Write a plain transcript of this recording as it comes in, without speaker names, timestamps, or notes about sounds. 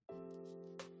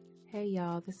Hey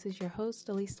y'all, this is your host,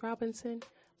 Elise Robinson,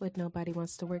 with Nobody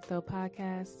Wants to Work Though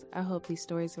podcast. I hope these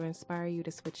stories will inspire you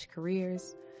to switch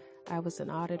careers. I was an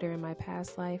auditor in my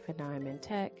past life and now I'm in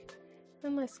tech.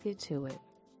 And let's get to it.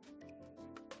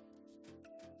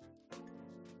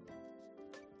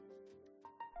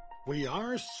 We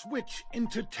are Switch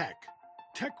into Tech.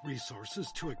 Tech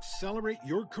resources to accelerate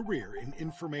your career in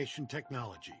information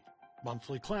technology.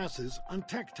 Monthly classes on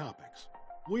tech topics.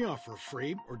 We offer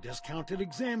free or discounted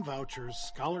exam vouchers,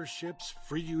 scholarships,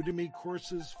 free Udemy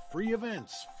courses, free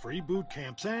events, free boot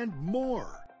camps, and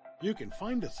more. You can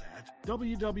find us at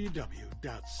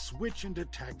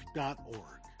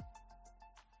www.switchintotech.org.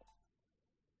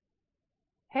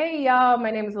 Hey y'all, my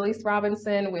name is Elise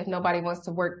Robinson with Nobody Wants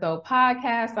to Work Though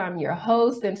podcast. I'm your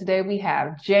host, and today we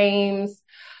have James.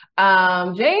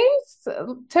 James,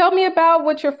 tell me about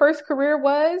what your first career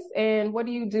was and what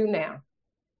do you do now?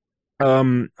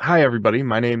 Hi everybody.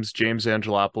 My name's James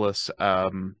Angelopoulos.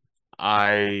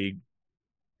 I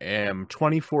am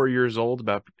 24 years old,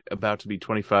 about to be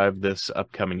 25 this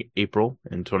upcoming April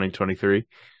in 2023.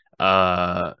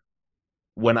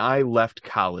 When I left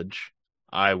college,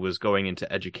 I was going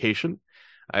into education.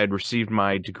 I had received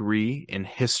my degree in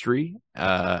history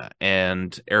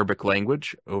and Arabic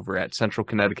language over at Central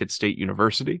Connecticut State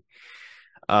University.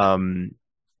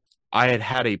 I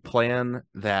had a plan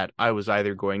that I was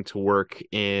either going to work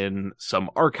in some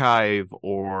archive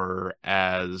or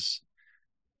as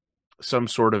some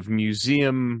sort of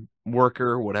museum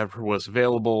worker, whatever was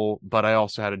available, but I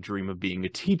also had a dream of being a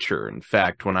teacher. In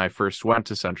fact, when I first went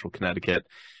to Central Connecticut,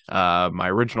 my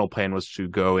original plan was to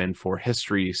go in for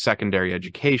history secondary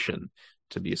education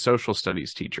to be a social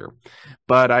studies teacher.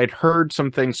 But I'd heard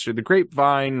some things through the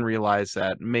grapevine, realized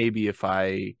that maybe if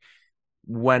I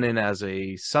went in as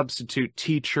a substitute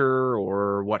teacher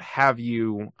or what have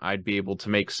you, I'd be able to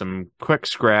make some quick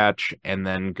scratch and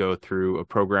then go through a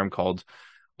program called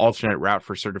Alternate Route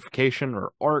for Certification,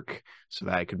 or ARC, so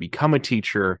that I could become a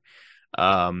teacher.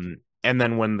 And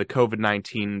then when the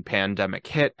COVID-19 pandemic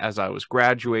hit as I was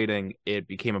graduating, it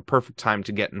became a perfect time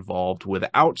to get involved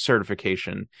without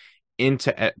certification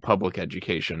into public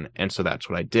education. And so that's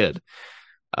what I did.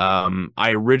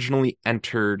 I originally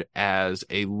entered as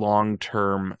a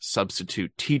long-term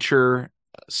substitute teacher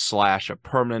 / a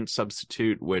permanent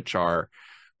substitute, which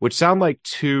sound like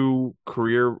two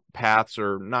career paths,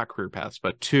 or not career paths,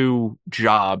 but two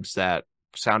jobs that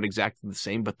sound exactly the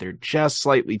same, but they're just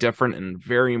slightly different in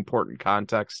very important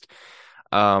context.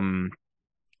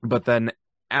 But then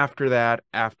after that,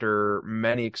 after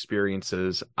many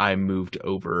experiences, I moved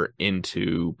over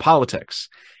into politics.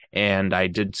 And I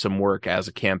did some work as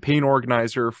a campaign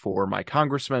organizer for my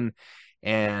congressman.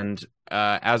 And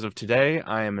as of today,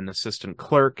 I am an assistant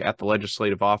clerk at the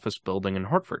Legislative Office building in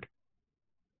Hartford.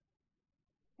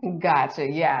 Gotcha.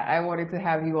 Yeah, I wanted to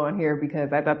have you on here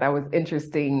because I thought that was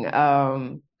interesting.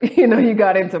 You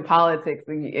got into politics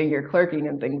and your clerking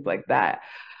and things like that.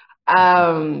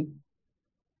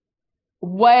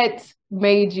 What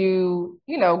made you,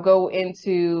 go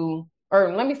into,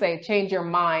 or let me say, change your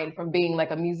mind from being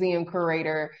like a museum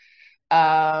curator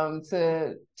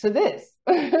to this?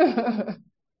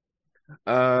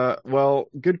 Well,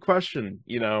 good question.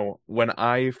 When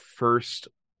I first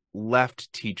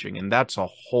left teaching, and that's a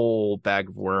whole bag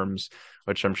of worms,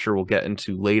 which I'm sure we'll get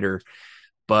into later,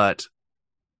 but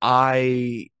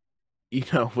I,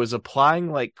 was applying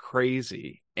like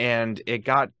crazy, and it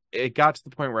got to the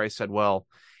point where I said, well,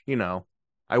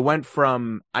 I went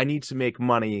from, I need to make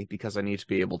money because I need to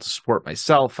be able to support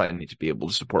myself. I need to be able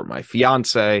to support my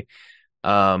fiance.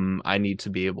 I need to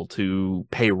be able to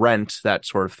pay rent, that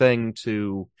sort of thing,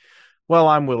 to, well,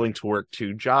 I'm willing to work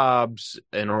two jobs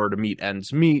in order to meet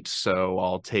ends meet. So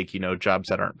I'll take, jobs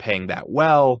that aren't paying that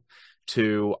well,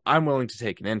 to I'm willing to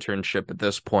take an internship at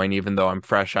this point, even though I'm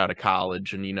fresh out of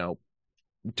college and,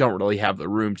 don't really have the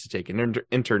room to take an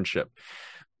internship.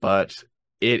 But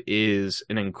it is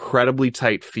an incredibly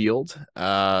tight field,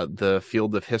 the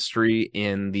field of history,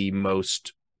 in the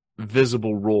most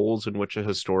visible roles in which a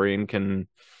historian can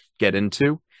get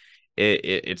into.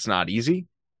 It's not easy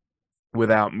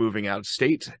without moving out of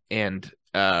state. And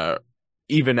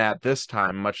even at this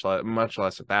time, much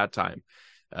less at that time,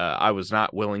 I was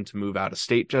not willing to move out of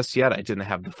state just yet. I didn't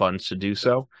have the funds to do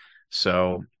so.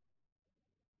 So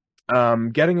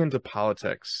getting into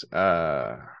politics,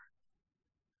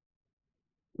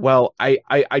 well,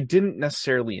 I didn't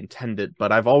necessarily intend it,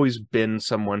 but I've always been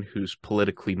someone who's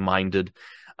politically minded.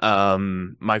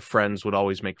 My friends would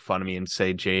always make fun of me and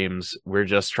say, James, we're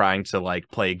just trying to like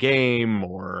play a game,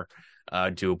 or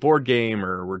do a board game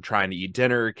or we're trying to eat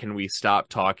dinner, can we stop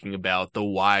talking about the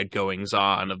wide goings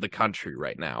on of the country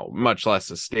right now, much less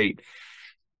the state?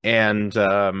 And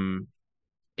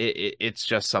it's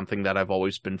just something that I've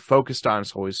always been focused on.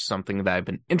 It's always something that I've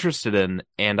been interested in.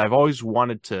 And I've always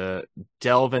wanted to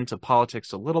delve into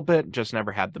politics a little bit, just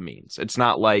never had the means. It's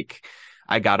not like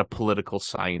I got a political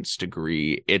science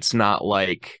degree. It's not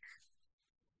like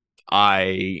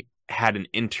I had an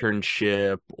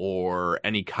internship or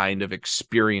any kind of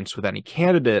experience with any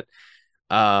candidate.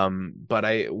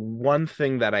 But one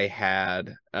thing that I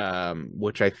had,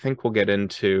 which I think we'll get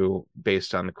into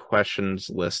based on the questions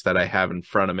list that I have in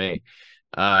front of me,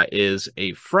 is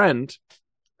a friend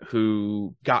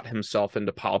who got himself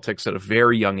into politics at a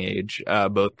very young age,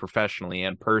 both professionally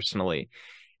and personally.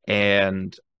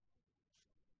 And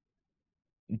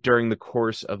during the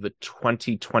course of the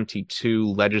 2022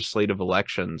 legislative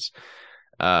elections,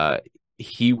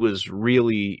 he was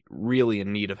really, really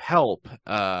in need of help.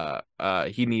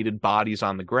 He needed bodies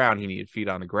on the ground. He needed feet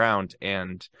on the ground.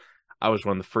 And I was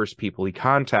one of the first people he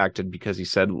contacted because he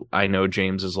said, I know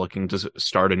James is looking to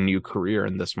start a new career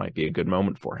and this might be a good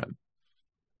moment for him.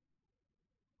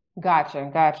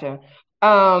 Gotcha.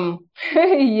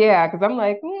 Yeah, because I'm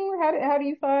like, how do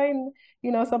you find,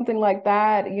 something like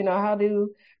that? How do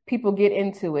people get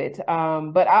into it?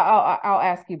 But I'll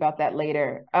ask you about that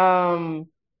later.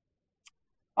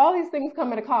 All these things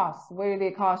come at a cost. What did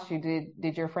it cost you?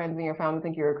 Did your friends and your family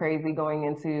think you were crazy going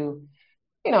into,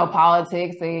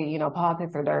 politics?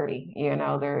 Politics are dirty.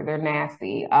 They're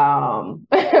nasty.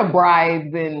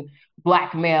 Bribes and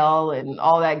blackmail and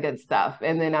all that good stuff.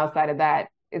 And then outside of that,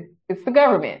 it's the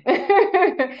government.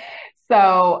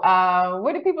 So,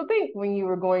 what did people think when you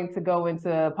were going to go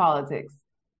into politics?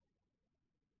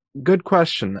 Good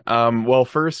question. Well,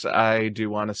 first, I do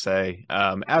want to say,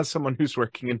 as someone who's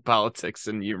working in politics,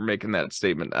 and you're making that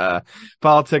statement,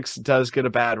 politics does get a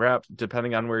bad rap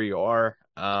depending on where you are.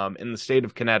 In the state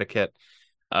of Connecticut,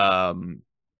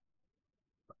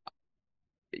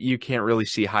 you can't really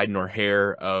see hide nor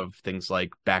hair of things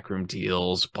like backroom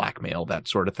deals, blackmail, that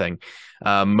sort of thing.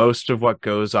 Most of what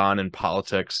goes on in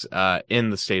politics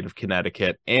in the state of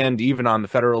Connecticut, and even on the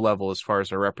federal level, as far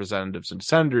as our representatives and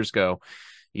senators go,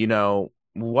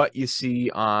 what you see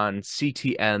on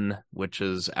CTN, which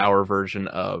is our version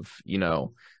of,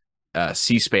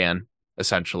 C-SPAN,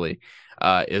 essentially,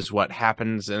 is what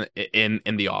happens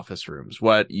in the office rooms.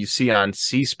 What you see on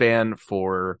C-SPAN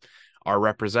for our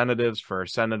representatives, for our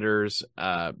senators,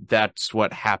 that's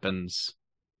what happens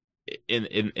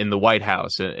in the White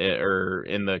House or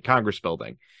in the Congress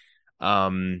building.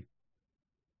 But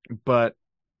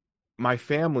my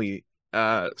family,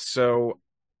 so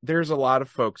there's a lot of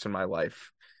folks in my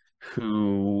life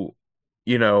who,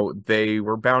 they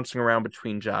were bouncing around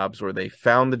between jobs or they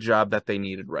found the job that they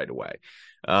needed right away.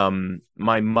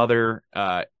 My mother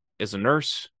is a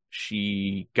nurse.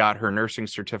 She got her nursing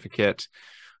certificate,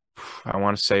 I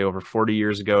want to say over 40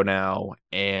 years ago now,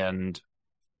 and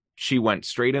she went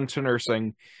straight into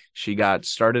nursing. She got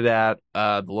started at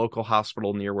the local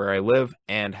hospital near where I live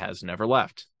and has never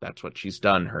left. That's what she's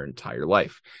done her entire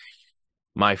life.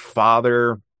 My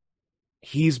father,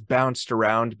 he's bounced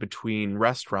around between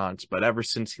restaurants, but ever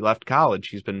since he left college,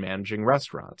 he's been managing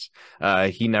restaurants.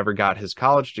 He never got his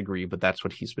college degree, but that's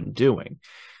what he's been doing.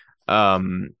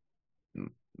 My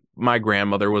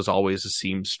grandmother was always a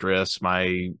seamstress.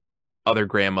 My other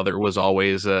grandmother was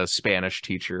always a Spanish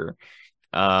teacher.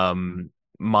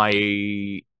 My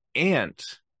aunt,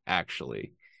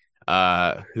 actually,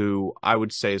 who I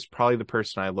would say is probably the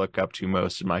person I look up to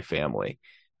most in my family,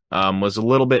 was a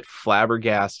little bit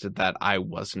flabbergasted that I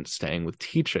wasn't staying with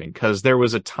teaching, because there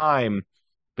was a time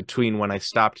between when I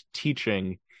stopped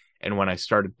teaching and when I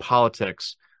started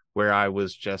politics where I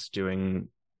was just doing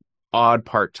odd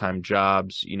part-time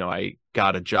jobs. I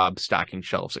got a job stocking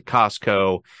shelves at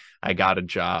Costco. I got a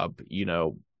job,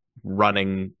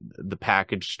 running the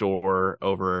package store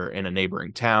over in a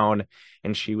neighboring town.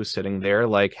 And she was sitting there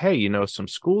like, hey, some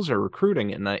schools are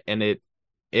recruiting. And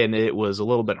it was a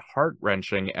little bit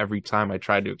heart-wrenching every time I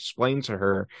tried to explain to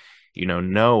her,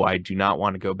 no, I do not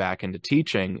want to go back into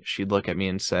teaching. She'd look at me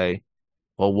and say,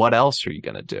 well, what else are you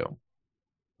going to do?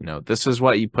 This is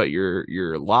what you put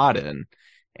your lot in.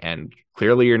 And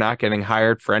clearly you're not getting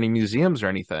hired for any museums or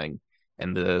anything.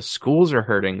 And the schools are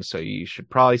hurting, so you should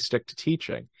probably stick to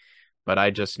teaching. But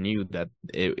I just knew that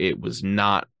it was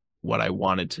not what I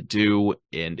wanted to do.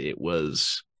 And it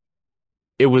was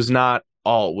not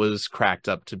all it was cracked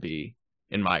up to be,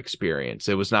 in my experience.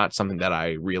 It was not something that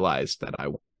I realized that I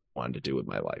wanted to do with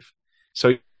my life.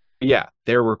 So yeah,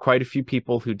 there were quite a few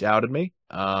people who doubted me.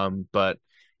 But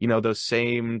those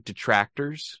same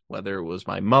detractors, whether it was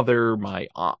my mother, my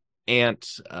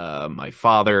aunt, my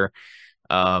father.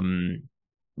 Um,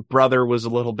 Brother was a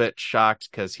little bit shocked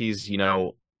because he's,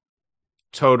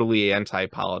 totally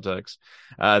anti-politics.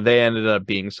 They ended up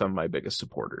being some of my biggest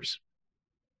supporters.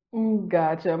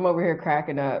 Gotcha. I'm over here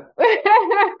cracking up.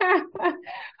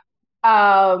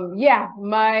 Yeah,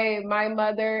 my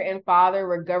mother and father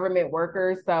were government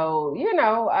workers, so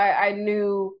I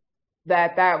knew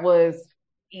that was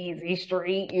easy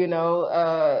street.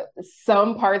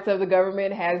 Some parts of the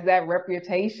government has that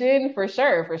reputation for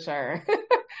sure, for sure.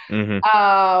 Hmm.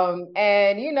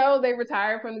 And they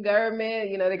retired from the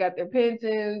government, they got their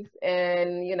pensions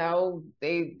and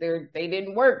they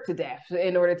didn't work to death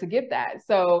in order to get that.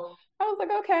 So I was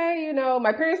like, okay,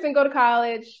 my parents didn't go to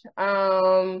college.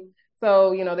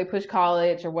 So, they pushed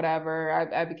college or whatever.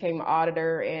 I became an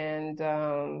auditor and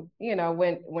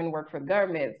went work for the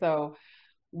government. So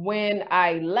when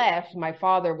I left, my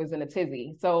father was in a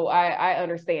tizzy. So I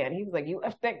understand. He was like, you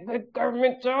left that good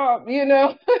government job.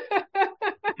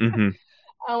 Hmm.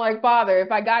 I'm like, Father,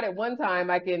 if I got it one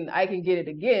time, I can get it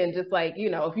again. Just like,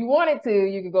 if you wanted to,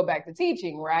 you could go back to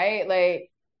teaching, right? Like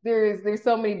there's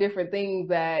so many different things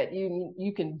that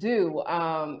you can do.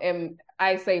 And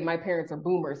I say my parents are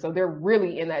boomers, so they're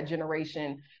really in that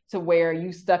generation to where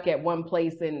you stuck at one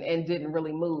place and didn't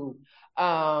really move.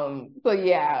 So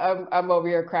yeah, I'm over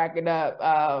here cracking up.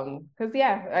 Because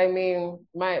yeah, I mean,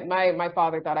 my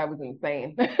father thought I was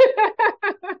insane.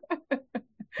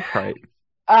 Right.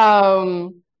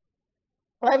 Um,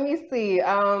 Let me see.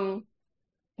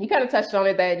 You kind of touched on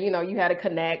it that you had to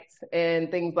connect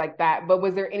and things like that. But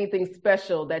was there anything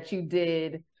special that you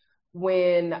did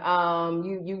when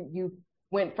you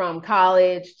went from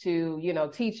college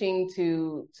to teaching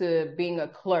to being a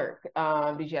clerk?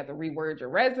 Did you have to reword your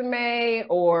resume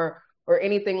or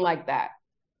anything like that?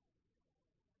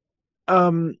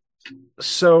 Um,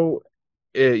 so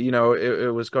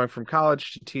it was going from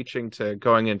college to teaching to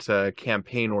going into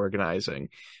campaign organizing,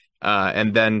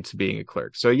 and then to being a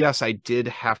clerk. So yes, I did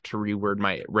have to reword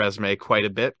my resume quite a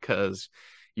bit because,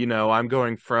 I'm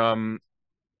going from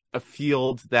a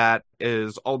field that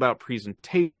is all about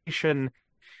presentation,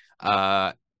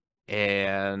 uh,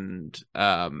 and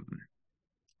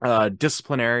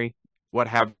disciplinary, what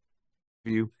have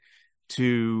you,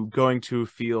 to going to a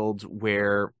field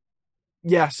where,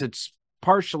 yes, it's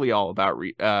partially all about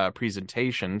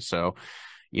presentation. So,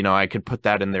 I could put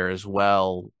that in there as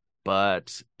well.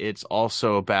 But it's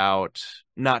also about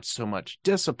not so much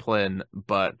discipline,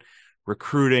 but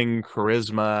recruiting,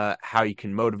 charisma, how you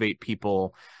can motivate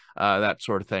people, that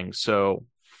sort of thing. So,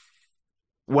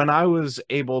 when I was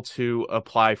able to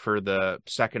apply for the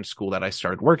second school that I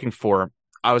started working for,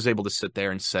 I was able to sit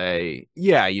there and say,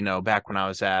 yeah, back when I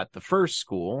was at the first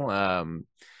school,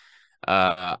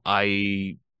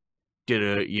 I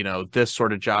did this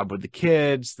sort of job with the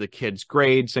kids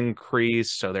grades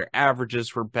increased, so their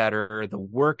averages were better. The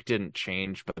work didn't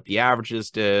change, but the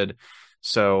averages did.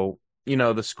 So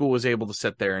the school was able to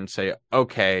sit there and say,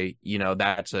 okay,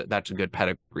 that's a good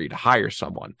pedigree to hire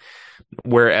someone.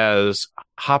 Whereas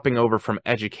hopping over from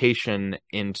education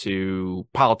into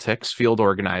politics, field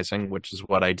organizing, which is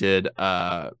what I did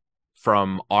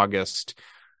from August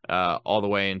all the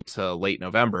way into late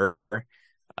November,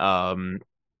 um,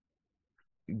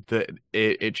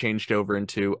 it changed over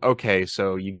into, okay,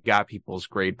 so you got people's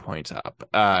grade points up,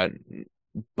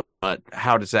 but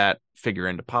how does that figure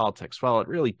into politics? Well, it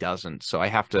really doesn't. So I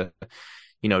have to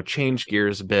change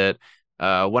gears a bit.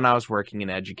 When I was working in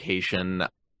education,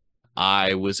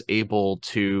 I was able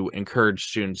to encourage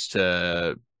students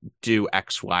to do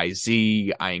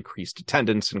XYZ. I increased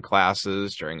attendance in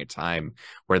classes during a time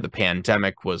where the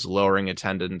pandemic was lowering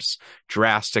attendance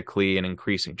drastically and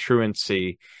increasing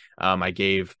truancy. I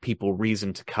gave people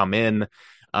reason to come in.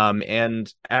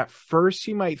 And at first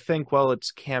you might think, well,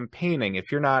 it's campaigning.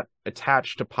 If you're not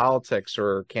attached to politics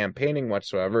or campaigning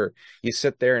whatsoever, you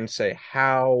sit there and say,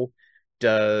 how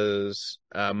does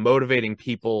motivating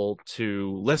people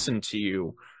to listen to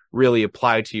you really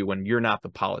apply to you when you're not the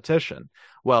politician?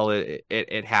 Well,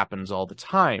 it happens all the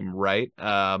time, right?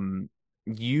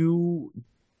 You,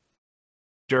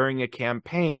 during a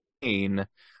campaign,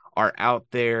 are out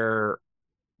there,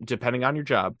 depending on your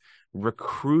job,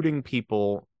 recruiting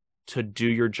people to do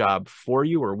your job for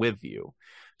you or with you.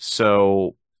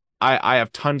 So I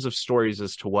have tons of stories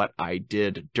as to what I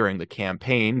did during the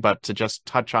campaign, but to just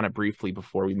touch on it briefly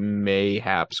before we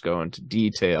mayhaps go into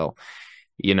detail,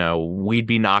 we'd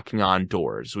be knocking on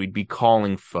doors, we'd be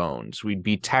calling phones, we'd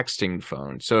be texting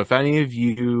phones. So if any of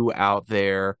you out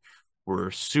there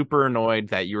were super annoyed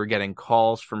that you were getting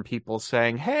calls from people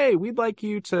saying, "Hey, we'd like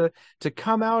you to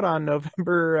come out on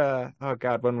November oh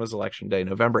God, when was election day?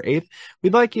 November 8th.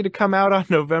 We'd like you to come out on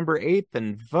November 8th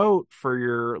and vote for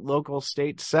your local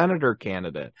state senator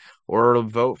candidate, or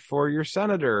vote for your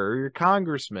senator or your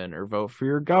congressman, or vote for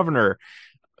your governor."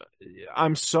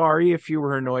 I'm sorry if you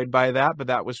were annoyed by that, but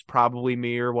that was probably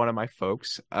me or one of my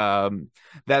folks.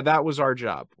 That was our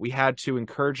job. We had to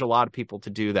encourage a lot of people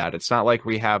to do that. It's not like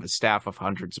we have a staff of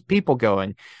hundreds of people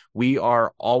going. We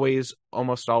are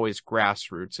almost always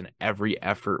grassroots in every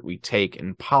effort we take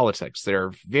in politics. There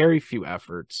are very few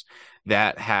efforts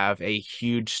that have a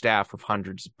huge staff of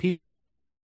hundreds of people,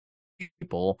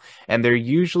 and they're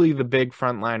usually the big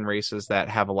frontline races that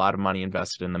have a lot of money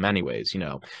invested in them anyways.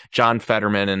 John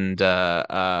Fetterman and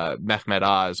Mehmet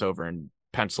Oz over in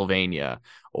Pennsylvania,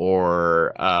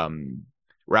 or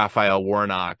Raphael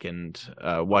Warnock and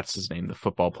what's his name, the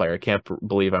football player. I can't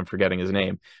believe I'm forgetting his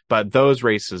name. But those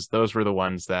races, those were the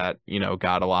ones that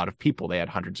got a lot of people. They had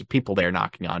hundreds of people there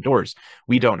knocking on doors.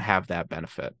 We don't have that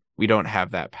benefit. We don't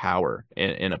have that power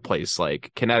in a place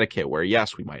like Connecticut, where,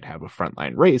 yes, we might have a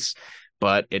frontline race,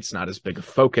 but it's not as big a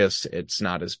focus. It's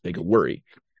not as big a worry.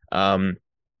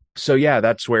 So yeah,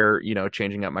 that's where,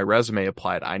 changing up my resume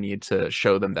applied. I need to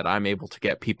show them that I'm able to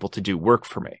get people to do work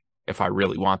for me if I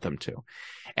really want them to.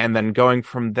 And then going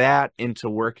from that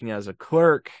into working as a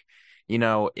clerk,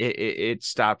 it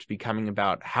stopped becoming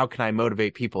about how can I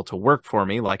motivate people to work for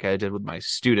me, like I did with my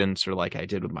students or like I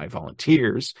did with my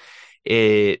volunteers.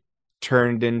 It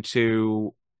turned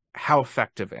into, how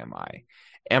effective am I?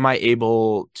 Am I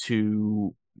able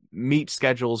to meet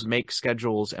schedules, make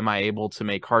schedules? Am I able to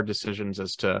make hard decisions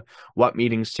as to what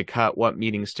meetings to cut, what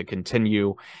meetings to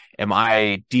continue? Am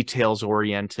I details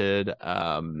oriented?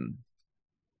 Am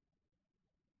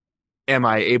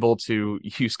I able to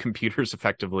use computers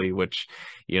effectively? Which,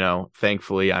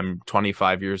 thankfully I'm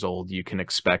 25 years old. You can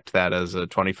expect that as a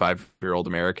 25-year-old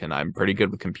American. I'm pretty good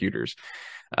with computers.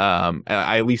 I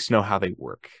at least know how they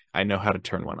work. I know how to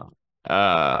turn one on.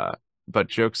 But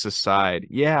jokes aside,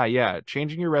 yeah,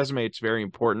 changing your resume, it's very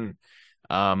important.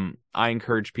 I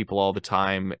encourage people all the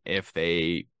time, if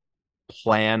they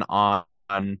plan on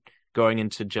going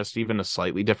into just even a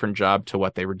slightly different job to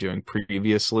what they were doing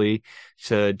previously,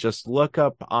 to just look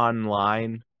up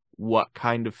online what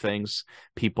kind of things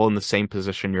people in the same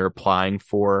position you're applying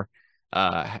for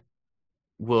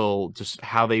will, just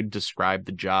how they describe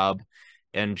the job,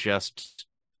 and just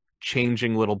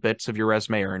changing little bits of your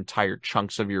resume or entire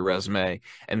chunks of your resume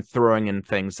and throwing in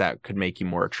things that could make you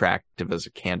more attractive as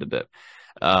a candidate.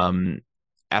 At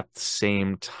the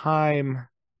same time,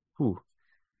 I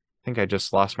think I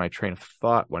just lost my train of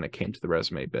thought when it came to the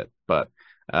resume bit, but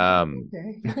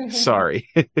Okay. sorry.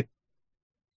 You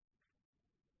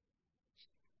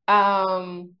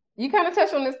kind of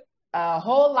touched on this a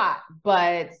whole lot,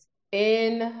 but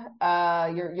in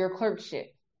your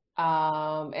clerkship,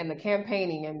 and the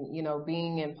campaigning, and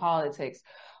being in politics,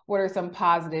 what are some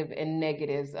positive and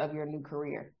negatives of your new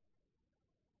career?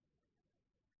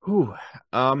 Ooh,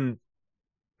 I'll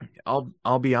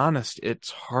be honest, it's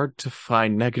hard to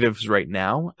find negatives right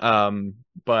now.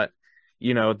 But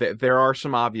there are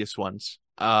some obvious ones.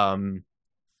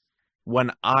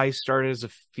 When I started as a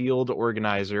field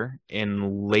organizer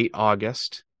in late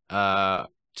August, to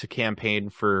campaign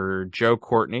for Joe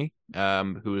Courtney,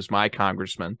 who is my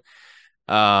congressman,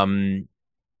 the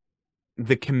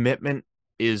commitment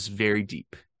is very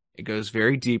deep. It goes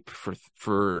very deep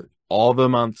for all the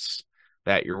months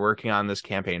that you're working on this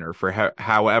campaign, or for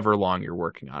however long you're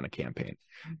working on a campaign.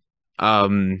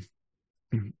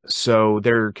 So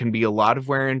there can be a lot of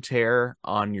wear and tear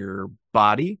on your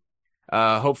body,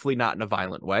 hopefully not in a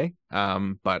violent way,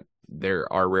 but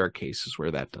there are rare cases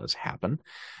where that does happen.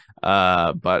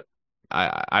 But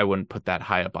I wouldn't put that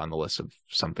high up on the list of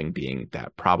something being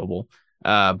that probable.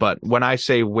 But when I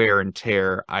say wear and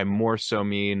tear, I more so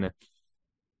mean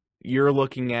you're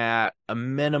looking at a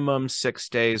minimum 6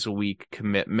 days a week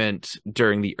commitment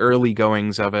during the early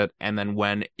goings of it. And then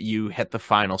when you hit the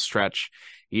final stretch,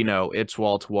 it's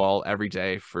wall to wall every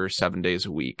day for 7 days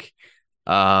a week.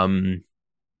 When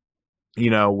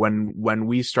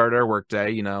we start our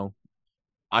workday,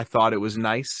 I thought it was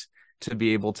nice to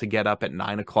be able to get up at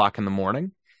 9 o'clock in the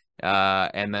morning,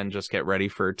 and then just get ready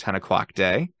for a 10 o'clock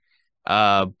day.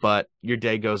 But your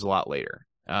day goes a lot later.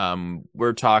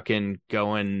 We're talking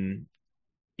going,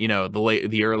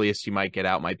 the earliest you might get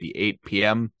out might be 8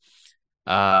 p.m.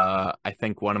 I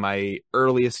think one of my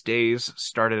earliest days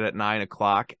started at 9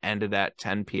 o'clock, ended at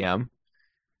 10 p.m.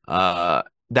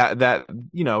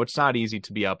 It's not easy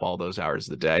to be up all those hours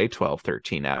of the day, 12,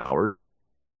 13 hours,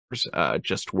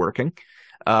 just working.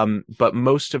 But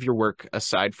most of your work,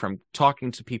 aside from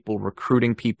talking to people,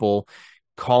 recruiting people,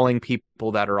 calling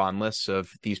people that are on lists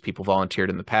of these people volunteered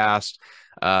in the past,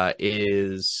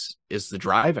 is the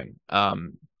driving.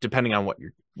 Depending on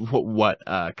what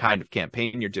kind of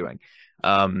campaign you're doing.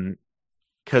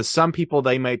 Because some people,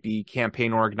 they might be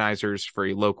campaign organizers for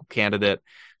a local candidate.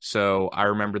 So I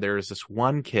remember there was this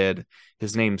one kid,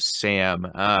 his name's Sam.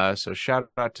 So shout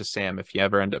out to Sam if you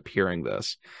ever end up hearing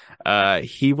this.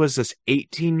 He was this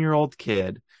 18-year-old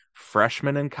kid,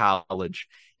 freshman in college,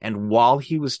 and while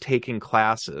he was taking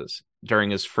classes during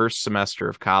his first semester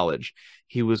of college,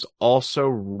 he was also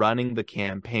running the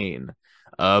campaign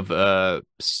of a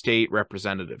state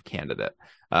representative candidate,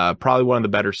 probably one of the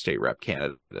better state rep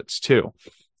candidates too.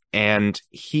 And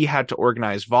he had to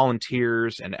organize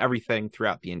volunteers and everything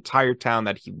throughout the entire town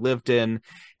that he lived in,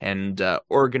 and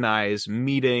organize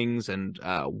meetings and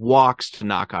walks to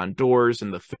knock on doors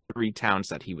in the three towns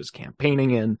that he was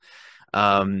campaigning in.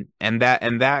 And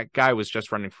that guy was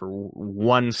just running for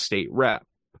one state rep.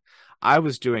 I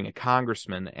was doing a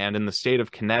congressman, and in the state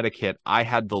of Connecticut, I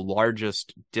had the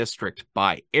largest district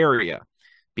by area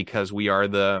because we are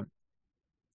the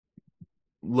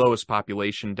lowest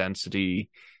population density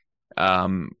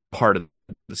part of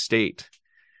the state.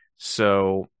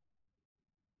 So,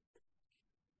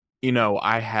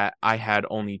 I had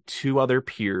only two other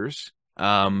peers.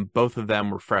 Both of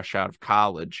them were fresh out of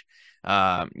college.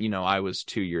 I was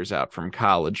 2 years out from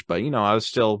college, but I was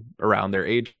still around their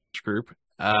age group.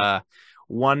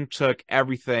 One took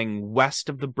everything west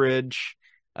of the bridge,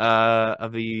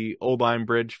 of the Old Line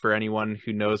Bridge, for anyone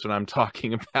who knows what I'm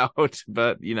talking about,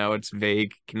 but it's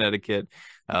vague Connecticut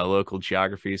local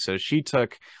geography. So she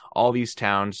took all these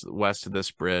towns west of this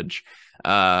bridge.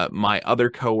 My other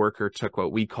coworker took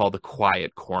what we call the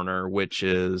quiet corner, which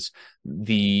is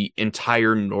the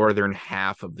entire northern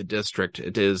half of the district.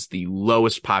 It is the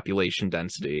lowest population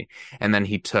density. And then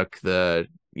he took the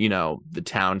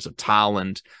towns of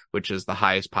Tolland, which is the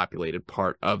highest populated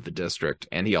part of the district.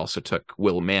 And he also took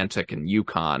Willimantic and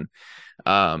Yukon.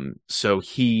 So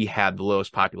he had the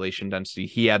lowest population density.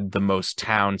 He had the most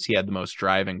towns. He had the most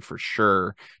driving for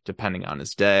sure, depending on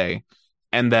his day.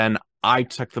 And then I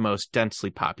took the most densely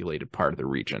populated part of the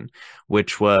region,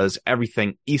 which was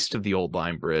everything east of the Old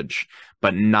Line Bridge,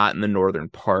 but not in the northern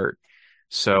part.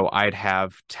 So I'd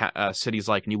have cities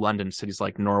like New London, cities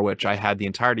like Norwich. I had the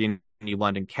entirety of New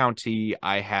London County.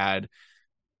 I had,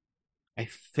 I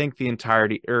think, the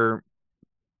entirety, or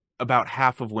about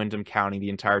half of Windham County, the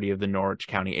entirety of the Norwich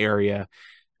County area.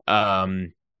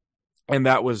 And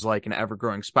that was like an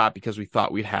ever-growing spot because we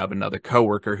thought we'd have another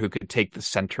coworker who could take the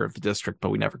center of the district, but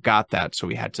we never got that. So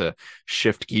we had to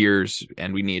shift gears,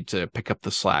 and we needed to pick up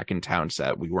the slack in towns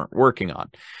that we weren't working on.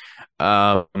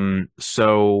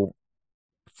 So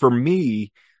for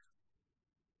me,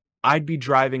 I'd be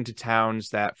driving to towns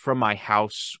that from my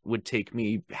house would take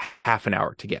me half an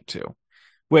hour to get to,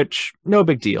 which no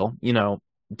big deal.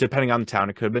 Depending on the town,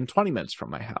 it could have been 20 minutes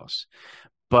from my house.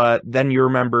 But then you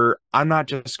remember, I'm not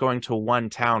just going to one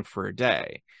town for a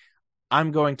day.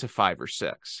 I'm going to 5 or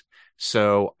 6.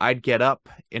 So I'd get up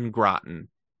in Groton.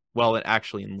 Well,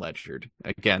 actually in Ledyard.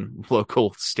 Again,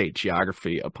 local state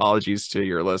geography. Apologies to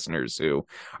your listeners who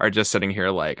are just sitting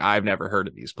here like, I've never heard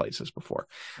of these places before.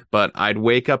 But I'd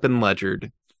wake up in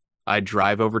Ledyard. I'd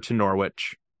drive over to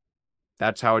Norwich.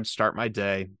 That's how I'd start my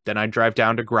day. Then I'd drive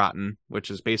down to Groton, which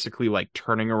is basically like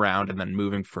turning around and then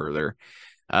moving further.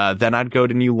 Then I'd go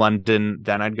to New London.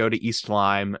 Then I'd go to East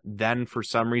Lyme. Then for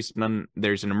some reason,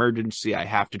 there's an emergency. I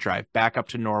have to drive back up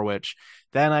to Norwich.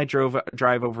 Then I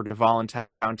drive over to Voluntown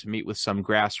to meet with some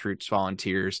grassroots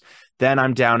volunteers. Then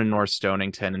I'm down in North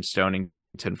Stonington and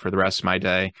Stonington for the rest of my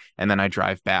day. And then I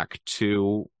drive back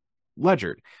to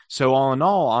Ledyard. So all in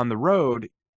all, on the road,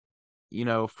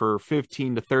 for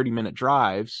 15 to 30-minute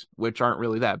drives, which aren't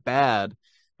really that bad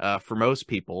for most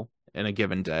people in a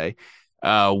given day,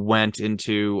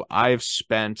 I've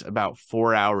spent about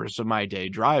 4 hours of my day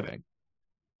driving.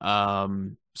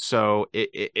 So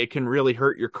it can really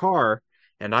hurt your car.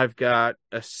 And I've got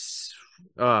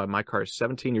my car is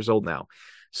 17 years old now.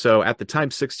 So at the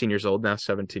time, 16 years old, now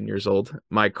 17 years old.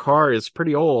 My car is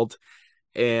pretty old.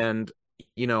 And,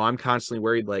 I'm constantly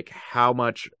worried, like, how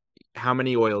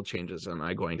many oil changes am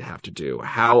I going to have to do?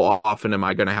 How often am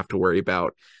I going to have to worry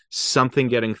about something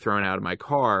getting thrown out of my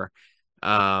car?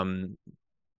 And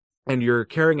you're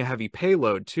carrying a heavy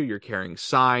payload too. You're carrying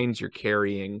signs, you're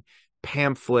carrying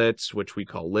pamphlets, which we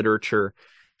call literature.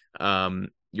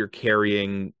 You're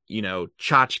carrying,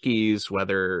 tchotchkes,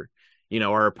 whether,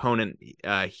 our opponent,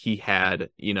 he had,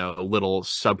 little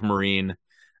submarine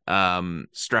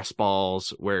stress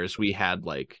balls, whereas we had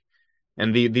like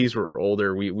and these were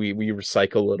older. We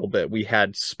recycle a little bit. We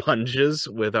had sponges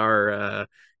with our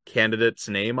candidate's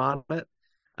name on it,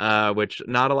 which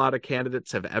not a lot of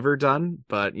candidates have ever done.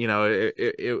 But you know,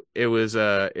 it was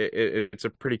it's a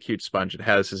pretty cute sponge. It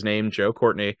has his name, Joe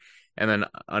Courtney, and then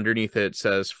underneath it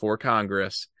says for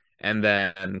Congress, and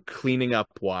then cleaning up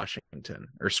Washington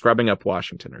or scrubbing up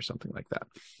Washington or something like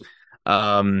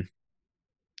that.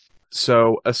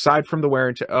 So aside from the wear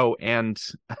and tear, oh, and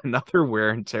another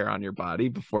wear and tear on your body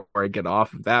before I get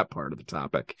off of that part of the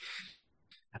topic.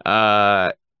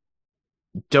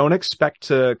 Don't expect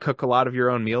to cook a lot of your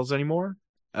own meals anymore.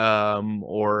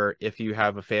 Or if you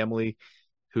have a family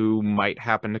who might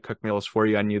happen to cook meals for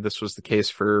you. I knew this was the case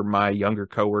for my younger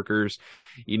coworkers.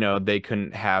 You know, they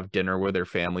couldn't have dinner with their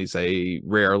families. They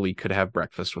rarely could have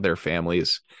breakfast with their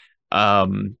families.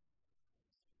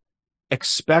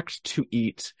 Expect to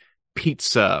eat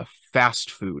pizza,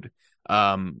 fast food,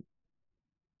 takeout,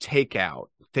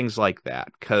 things like that,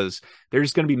 because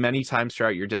there's going to be many times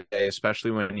throughout your day,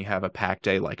 especially when you have a packed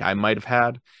day like I might have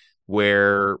had,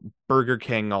 where Burger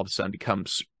King all of a sudden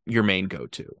becomes your main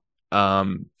go-to.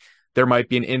 There might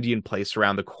be an Indian place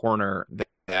around the corner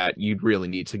that you'd really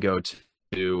need to go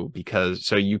to, because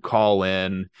so you call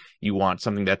in, you want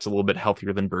something that's a little bit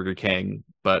healthier than Burger King,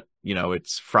 but you know,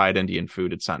 it's fried Indian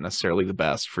food. It's not necessarily the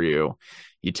best for you.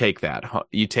 You take that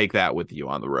with you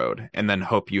on the road, and then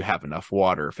hope you have enough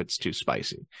water if it's too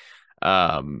spicy.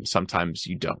 Sometimes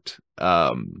you don't.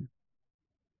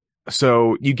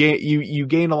 So you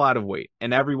gain a lot of weight,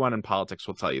 and everyone in politics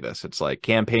will tell you this. It's like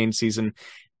campaign season,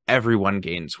 everyone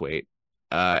gains weight,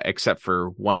 except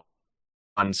for one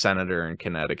senator in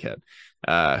Connecticut,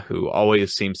 who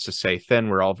always seems to stay thin.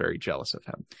 We're all very jealous of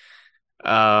him.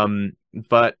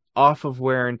 But off of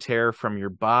wear and tear from your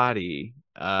body,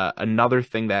 another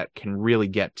thing that can really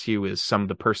get to you is some of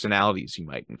the personalities you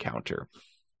might encounter.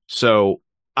 So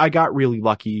I got really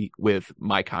lucky with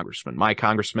my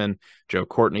congressman, Joe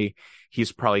Courtney.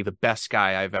 He's probably the best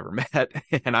guy I've ever met.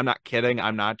 And I'm not kidding.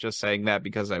 I'm not just saying that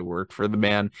because I work for the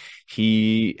man.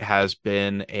 He has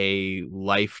been a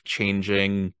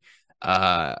life-changing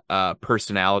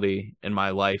personality in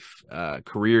my life,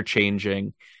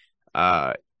 career-changing.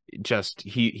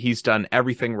 He's done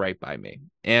everything right by me.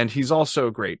 And he's also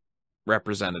a great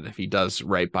representative. He does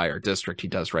right by our district. He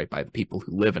does right by the people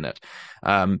who live in it.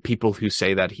 People who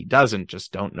say that he doesn't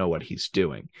just don't know what he's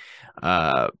doing.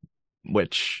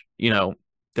 Which, you know,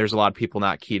 there's a lot of people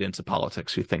not keyed into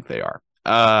politics who think they are.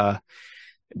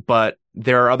 But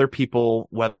there are other people,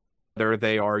 whether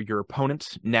they are your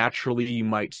opponent, naturally you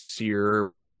might see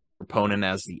your opponent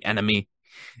as the enemy.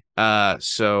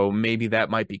 So maybe that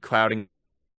might be clouding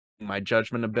my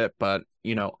judgment a bit, but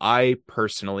you know, I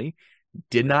personally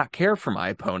did not care for my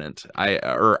opponent,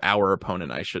 or our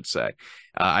opponent, I should say.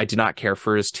 I did not care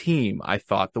for his team. I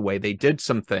thought the way they did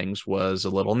some things was a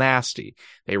little nasty.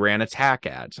 They ran attack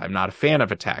ads. I'm not a fan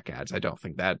of attack ads. I don't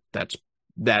think that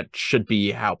should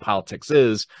be how politics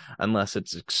is, unless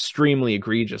it's extremely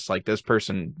egregious, like this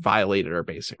person violated our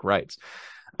basic rights,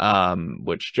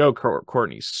 which Joe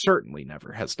Courtney certainly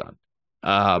never has done.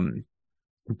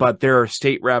 But there are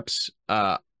state reps,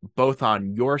 both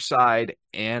on your side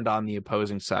and on the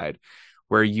opposing side,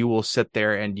 where you will sit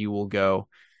there and you will go,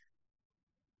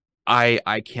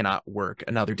 I cannot work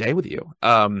another day with you.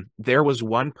 There was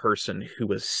one person who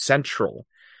was central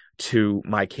to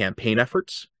my campaign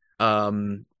efforts.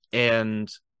 And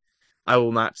I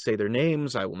will not say their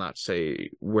names. I will not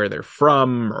say where they're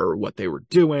from or what they were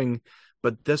doing.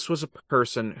 But this was a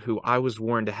person who I was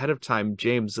warned ahead of time,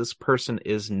 James, this person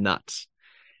is nuts.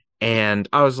 And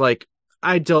I was like,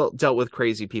 I dealt with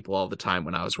crazy people all the time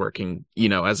when I was working, you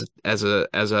know, as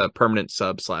a permanent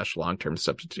sub / long-term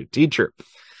substitute teacher.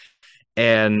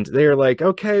 And they're like,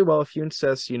 okay, well, if you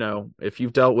insist, you know, if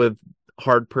you've dealt with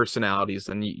hard personalities,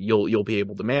 then you'll be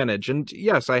able to manage. And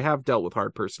yes, I have dealt with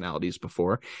hard personalities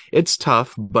before. It's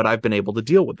tough, but I've been able to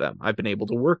deal with them. I've been able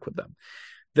to work with them.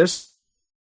 This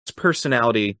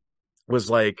personality was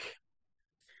like,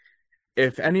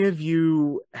 if any of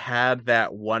you had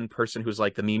that one person who's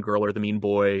like the mean girl or the mean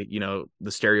boy, you know,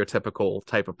 the stereotypical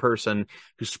type of person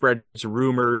who spreads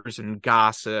rumors and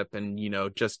gossip and, you know,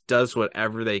 just does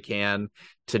whatever they can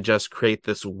to just create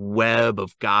this web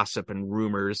of gossip and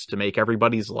rumors to make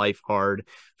everybody's life hard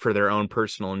for their own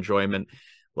personal enjoyment,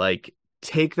 like,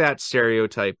 take that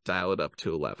stereotype, dial it up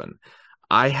to 11.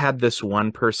 I had this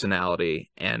one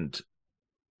personality, and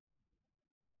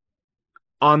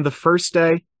on the first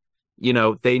day, you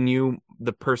know, they knew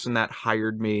the person that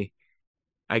hired me,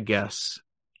 I guess.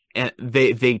 And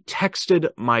they texted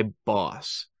my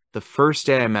boss the first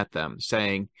day I met them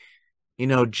saying,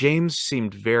 James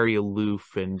seemed very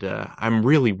aloof, and I'm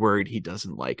really worried he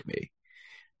doesn't like me.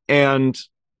 And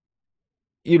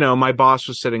my boss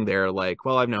was sitting there like,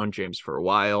 well, I've known James for a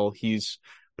while.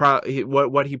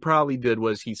 What he probably did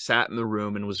was he sat in the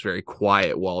room and was very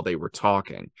quiet while they were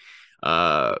talking.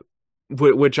 Uh,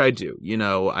 which I do.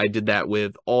 I did that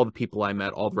with all the people I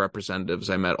met, all the representatives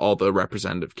I met, all the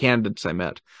representative candidates I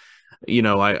met.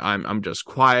 I'm just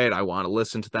quiet. I want to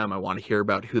listen to them. I want to hear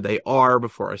about who they are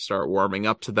before I start warming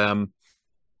up to them.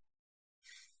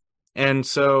 And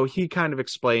so he kind of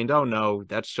explained, oh no,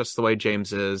 that's just the way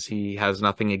James is. He has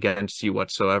nothing against you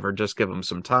whatsoever. Just give him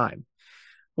some time.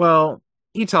 Well,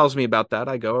 he tells me about that.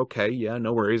 I go, okay, yeah,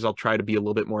 no worries. I'll try to be a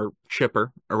little bit more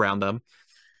chipper around them.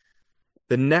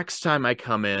 The next time I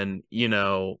come in,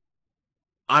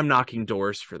 I'm knocking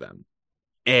doors for them.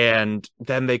 And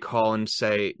then they call and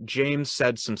say, James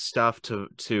said some stuff to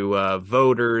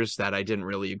voters that I didn't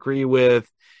really agree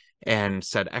with, and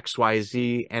said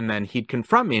XYZ. And then he'd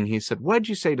confront me and he said, what'd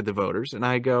you say to the voters? And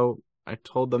I go, I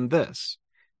told them this.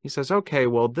 He says, okay,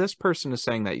 well, this person is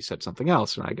saying that you said something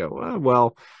else. And I go,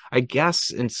 well, I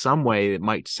guess in some way it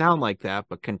might sound like that,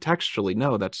 but contextually,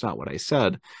 no, that's not what I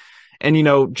said.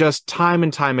 And, just time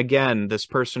and time again, this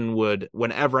person would,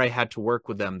 whenever I had to work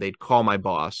with them, they'd call my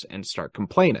boss and start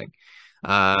complaining.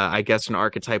 I guess an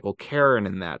archetypal Karen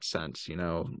in that sense,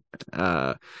 and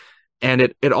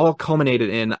it all culminated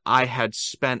in I had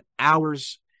spent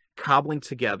hours cobbling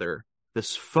together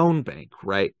this phone bank,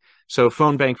 right? So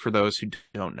phone bank, for those who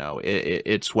don't know,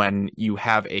 it's when you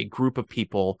have a group of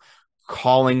people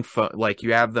calling, like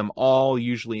you have them all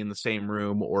usually in the same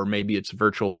room, or maybe it's a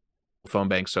virtual phone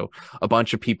bank, so a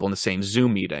bunch of people in the same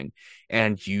Zoom meeting,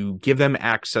 and you give them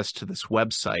access to this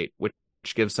website, which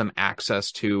gives them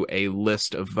access to a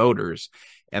list of voters,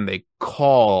 and they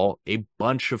call a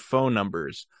bunch of phone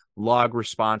numbers, log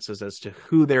responses as to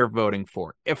who they're voting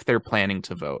for, if they're planning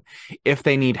to vote, if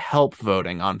they need help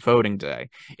voting on voting day,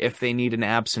 if they need an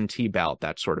absentee ballot,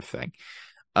 that sort of thing.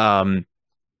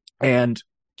 And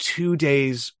 2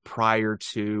 days prior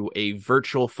to a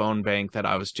virtual phone bank that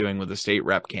I was doing with a state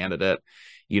rep candidate,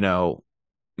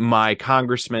 my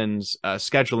congressman's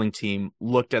scheduling team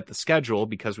looked at the schedule,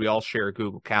 because we all share a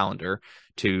Google Calendar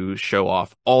to show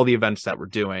off all the events that we're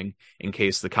doing in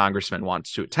case the congressman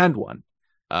wants to attend one,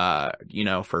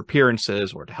 for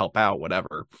appearances or to help out,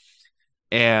 whatever.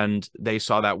 And they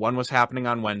saw that one was happening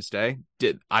on Wednesday.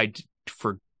 I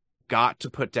forgot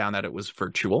to put down that it was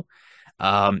virtual.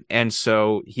 And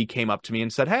so he came up to me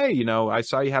and said, hey, I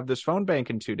saw you have this phone bank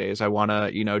in 2 days. I want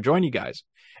to, join you guys.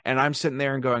 And I'm sitting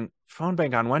there and going, phone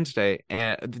bank on Wednesday?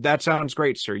 And that sounds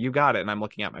great, sir. You got it. And I'm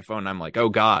looking at my phone and I'm like, oh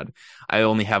God, I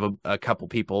only have a couple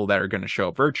people that are going to show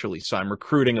up virtually. So I'm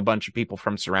recruiting a bunch of people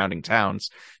from surrounding towns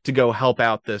to go help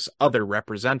out this other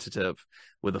representative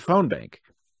with a phone bank.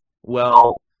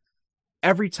 Well,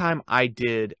 every time I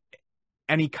did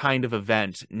any kind of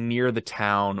event near the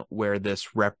town where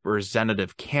this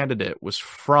representative candidate was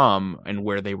from and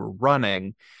where they were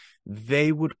running,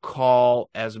 they would call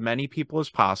as many people as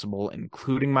possible,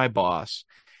 including my boss,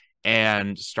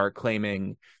 and start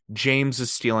claiming James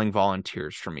is stealing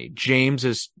volunteers from me. James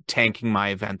is tanking my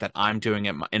event that I'm doing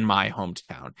in my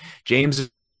hometown. James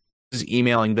is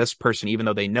emailing this person, even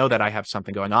though they know that I have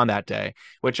something going on that day,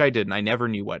 which I didn't. I never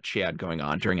knew what she had going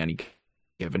on during any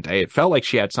given day. It felt like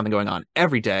she had something going on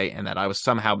every day and that I was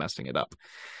somehow messing it up.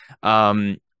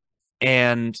 And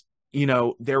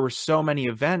there were so many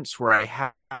events where I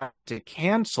had to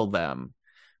cancel them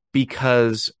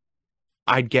because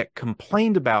I'd get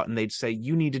complained about, and they'd say,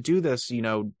 you need to do this,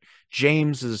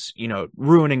 James is,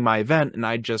 ruining my event. And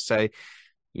I'd just say,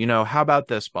 how about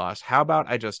this, boss? How about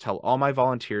I just tell all my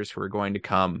volunteers who are going to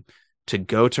come to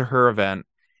go to her event,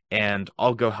 and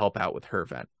I'll go help out with her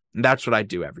event. And that's what I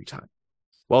do every time.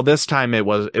 Well, this time it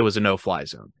was a no-fly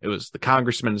zone. It was the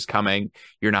congressman is coming.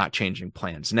 You're not changing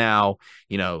plans now.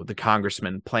 The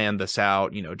congressman planned this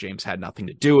out. James had nothing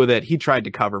to do with it. He tried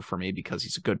to cover for me because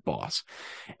he's a good boss.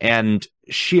 And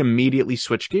she immediately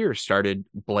switched gears, started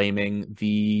blaming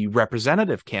the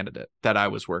representative candidate that I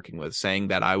was working with, saying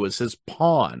that I was his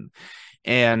pawn.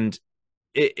 And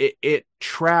it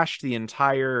trashed the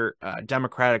entire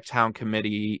Democratic Town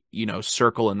Committee,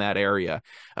 circle in that area.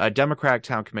 Democratic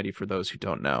Town Committee, for those who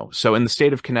don't know. So in the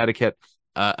state of Connecticut,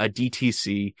 a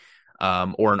DTC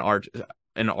or an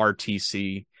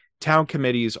RTC, town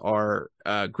committees are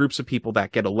groups of people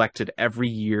that get elected every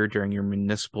year during your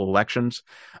municipal elections.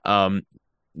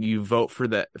 You vote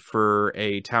for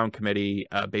a town committee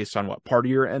based on what party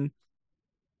you're in,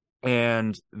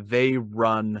 and they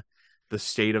run the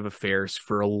state of affairs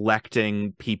for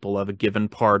electing people of a given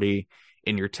party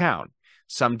in your town.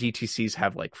 Some DTCs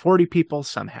have like 40 people,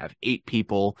 some have 8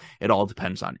 people. It all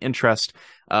depends on interest.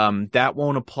 That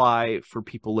won't apply for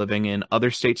people living in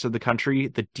other states of the country.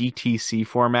 The DTC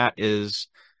format is,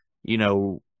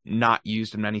 not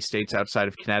used in many states outside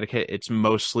of Connecticut. It's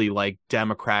mostly like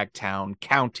Democratic town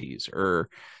counties or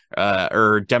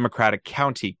Democratic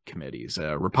county committees,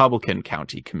 Republican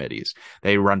county committees.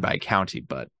 They run by county,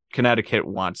 but Connecticut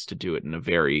wants to do it in a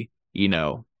very,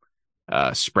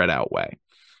 spread out way.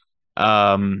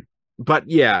 But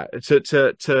yeah,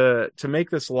 to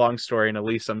make this long story, and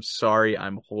Elise, I'm sorry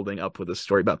I'm holding up with a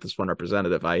story about this one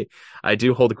representative. I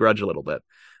do hold a grudge a little bit.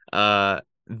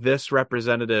 This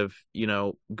representative,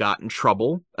 got in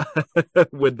trouble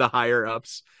with the higher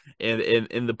ups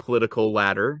in the political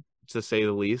ladder, to say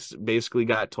the least. Basically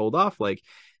got told off, like,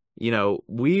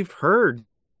 we've heard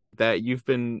that you've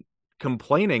been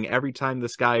complaining every time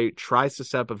this guy tries to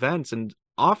set up events, and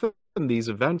often these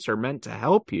events are meant to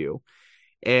help you,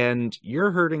 and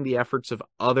you're hurting the efforts of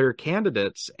other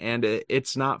candidates, and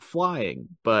it's not flying.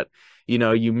 But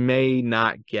you may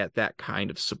not get that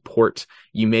kind of support.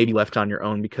 You may be left on your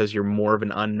own because you're more of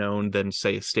an unknown than,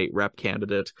 say, a state rep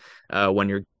candidate when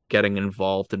you're getting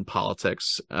involved in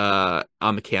politics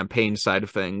on the campaign side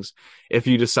of things. If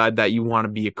you decide that you want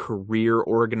to be a career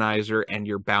organizer and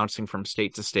you're bouncing from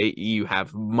state to state, you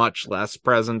have much less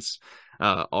presence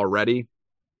already.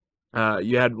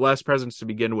 You had less presence to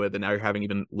begin with, and now you're having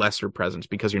even lesser presence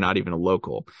because you're not even a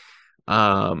local.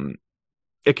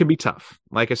 It can be tough.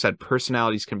 Like I said,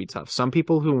 personalities can be tough. Some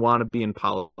people who want to be in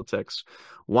politics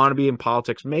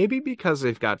maybe because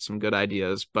they've got some good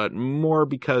ideas, but more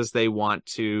because they want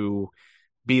to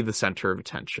be the center of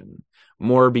attention,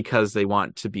 more because they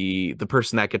want to be the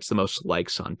person that gets the most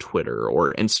likes on Twitter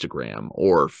or Instagram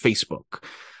or Facebook.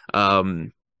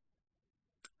 I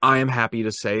am happy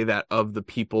to say that of the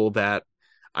people that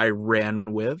I ran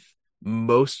with,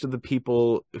 most of the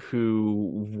people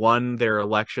who won their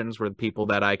elections were the people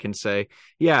that I can say,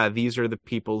 yeah, these are the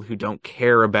people who don't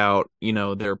care about,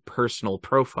 their personal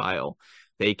profile.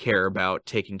 They care about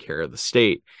taking care of the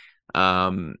state.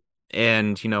 And,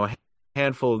 a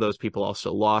handful of those people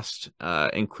also lost,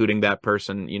 including that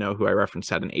person, who I referenced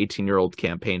had an 18-year-old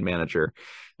campaign manager.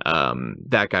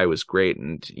 That guy was great,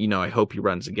 and I hope he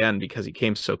runs again because he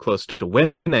came so close to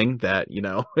winning that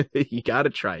you got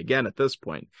to try again at this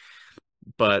point.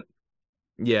 But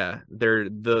yeah, they're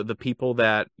the people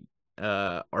that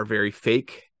are very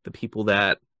fake, the people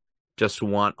that just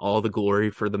want all the glory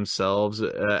for themselves,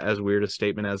 as weird a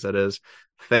statement as that is.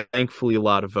 Thankfully, a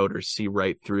lot of voters see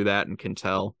right through that and can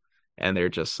tell, and they're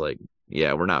just like,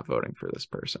 yeah, we're not voting for this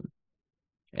person.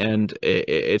 And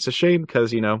it's a shame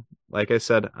because, like I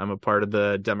said, I'm a part of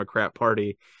the Democrat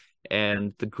Party,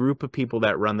 and the group of people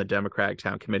that run the Democratic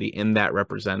Town Committee in that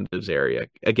representatives area,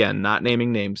 again, not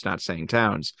naming names, not saying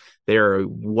towns, they are a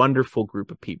wonderful group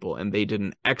of people, and they did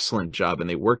an excellent job, and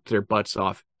they worked their butts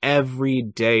off every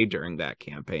day during that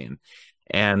campaign.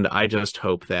 And I just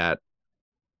hope that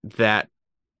that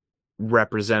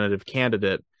representative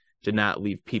candidate did not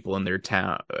leave people in their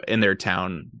town.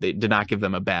 They did not give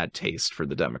them a bad taste for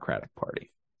the Democratic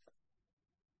Party.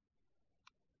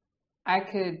 I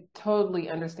could totally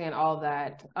understand all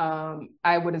that.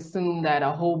 I would assume that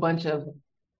a whole bunch of,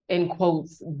 in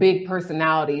quotes, big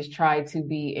personalities try to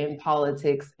be in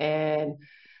politics, and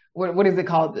what is it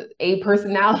called? A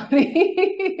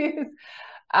personality.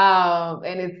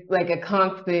 And it's like a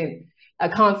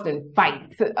constant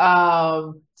fight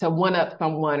to one up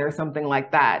someone or something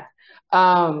like that.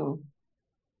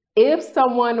 If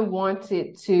someone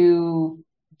wanted to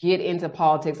get into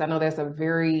politics, I know that's a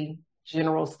very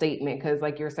general statement because,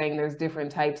 like you're saying, there's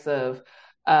different types of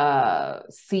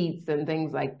seats and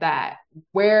things like that.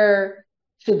 Where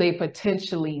should they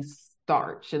potentially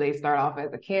start? Should they start off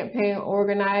as a campaign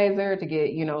organizer to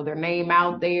get, their name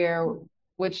out there?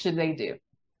 What should they do?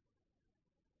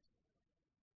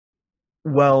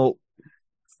 Well,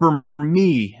 for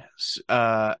me,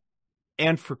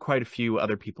 and for quite a few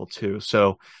other people too.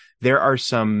 So there are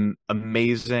some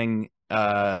amazing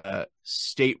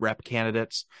state rep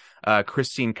candidates.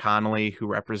 Christine Connolly, who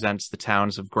represents the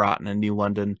towns of Groton and New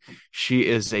London, she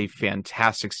is a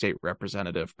fantastic state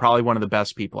representative, probably one of the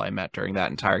best people I met during that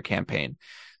entire campaign.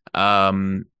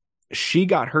 She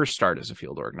got her start as a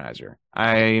field organizer.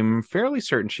 I'm fairly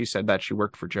certain she said that she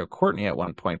worked for Joe Courtney at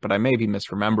one point, but I may be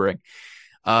misremembering.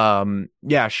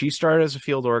 Yeah, she started as a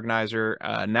field organizer.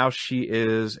 Now she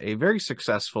is a very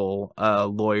successful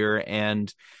lawyer,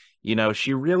 and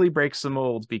she really breaks the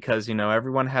mold because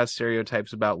everyone has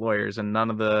stereotypes about lawyers, and none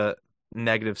of the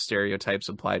negative stereotypes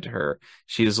apply to her.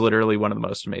 She is literally one of the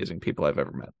most amazing people I've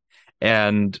ever met.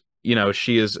 And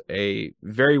she is a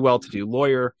very well-to-do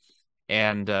lawyer,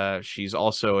 and she's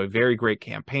also a very great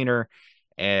campaigner.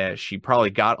 She probably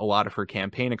got a lot of her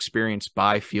campaign experience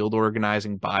by field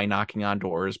organizing, by knocking on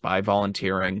doors, by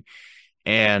volunteering.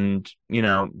 And,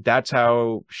 that's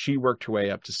how she worked her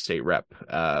way up to state rep,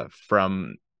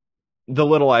 from the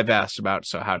little I've asked about.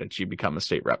 So how did she become a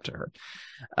state rep to her?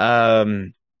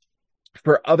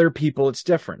 For other people, it's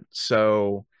different.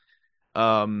 So,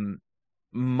 one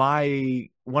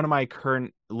of my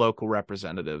current local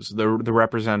representatives, the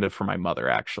representative for my mother,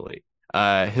 actually,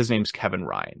 his name's Kevin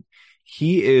Ryan.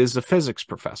 He is a physics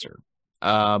professor.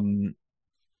 Um,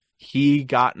 he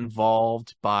got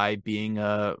involved by being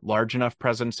a large enough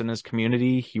presence in his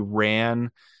community. He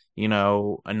ran,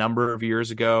 a number of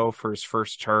years ago for his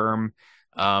first term,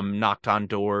 knocked on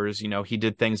doors. He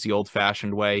did things the old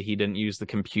fashioned way. He didn't use the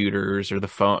computers or the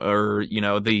phone or,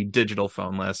 the digital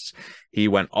phone lists. He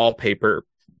went all paper.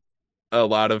 A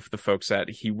lot of the folks that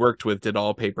he worked with did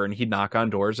all paper, and he'd knock on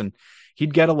doors and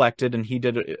he'd get elected, and he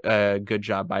did a good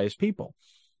job by his people.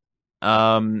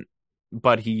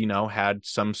 But he, had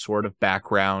some sort of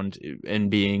background in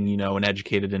being, an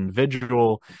educated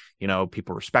individual.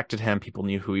 People respected him. People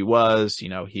knew who he was. He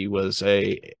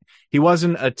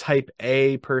wasn't a type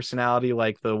A personality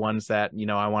like the ones that,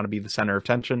 I want to be the center of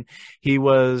attention. He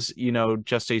was,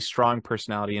 just a strong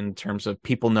personality in terms of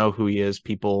people know who he is.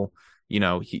 People,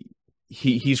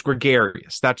 he's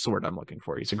gregarious. That's the word I'm looking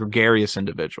for. He's a gregarious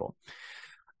individual.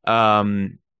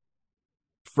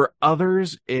 For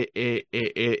others,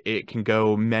 it can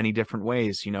go many different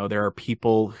ways. There are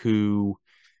people who,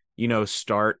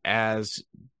 start as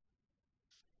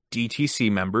DTC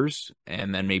members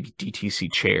and then maybe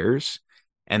DTC chairs,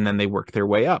 and then they work their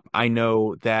way up. I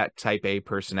know that type A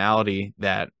personality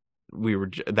that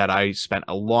I spent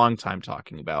a long time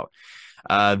talking about.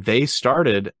 They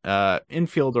started in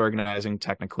field organizing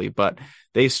technically, but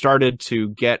they started to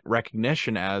get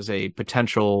recognition as a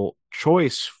potential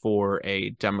choice for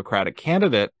a Democratic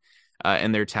candidate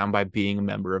in their town by being a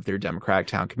member of their Democratic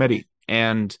town committee.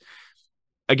 And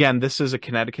again, this is a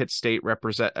Connecticut state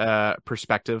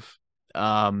perspective.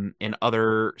 In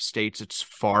other states, it's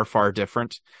far, far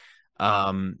different.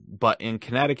 But in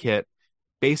Connecticut,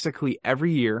 basically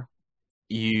every year,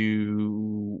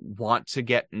 you want to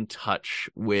get in touch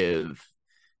with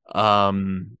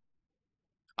either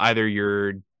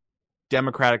your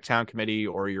Democratic town committee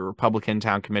or your Republican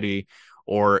town committee,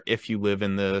 or if you live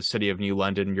in the city of New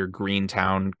London, your Green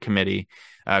town committee,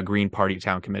 Green Party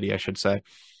town committee, I should say.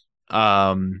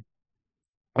 And,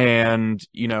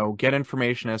 get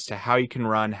information as to how you can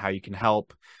run, how you can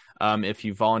help. If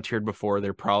you volunteered before,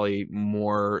 they're probably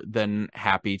more than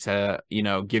happy to,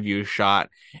 give you a shot.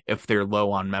 If they're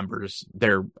low on members,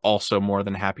 they're also more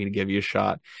than happy to give you a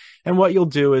shot. And what you'll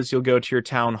do is you'll go to your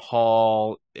town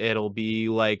hall. It'll be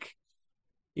like,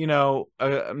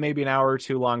 maybe an hour or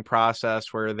two long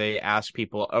process where they ask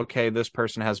people, okay, this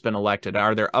person has been elected.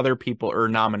 Are there other people or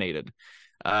nominated?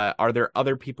 Are there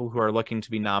other people who are looking to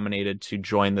be nominated to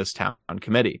join this town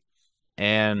committee?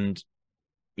 And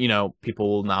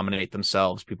people will nominate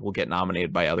themselves. People will get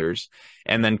nominated by others.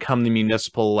 And then come the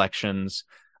municipal elections,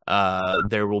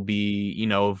 there will be,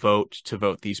 a vote to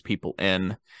vote these people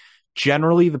in.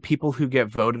 Generally, the people who get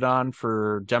voted on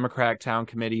for Democratic town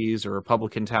committees or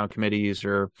Republican town committees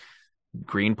or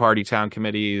Green Party town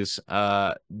committees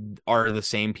are the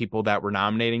same people that were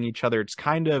nominating each other. It's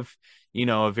kind of,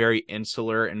 a very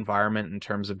insular environment in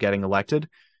terms of getting elected.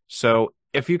 So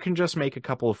if you can just make a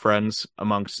couple of friends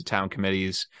amongst the town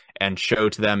committees and show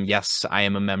to them, yes, I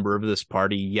am a member of this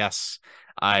party. Yes,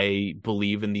 I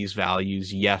believe in these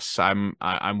values. Yes, I'm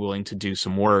willing to do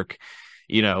some work.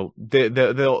 They'll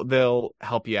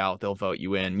help you out. They'll vote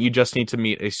you in. You just need to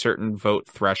meet a certain vote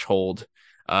threshold,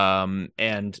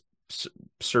 and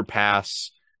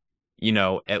surpass,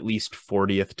 at least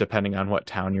 40th, depending on what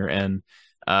town you're in.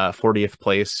 40th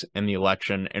place in the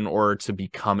election in order to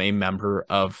become a member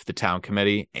of the town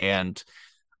committee. And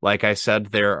like I said,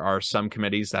 there are some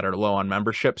committees that are low on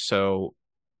membership. So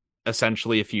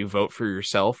essentially, if you vote for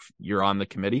yourself, you're on the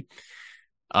committee.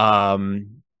 So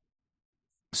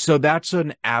that's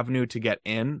an avenue to get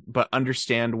in, but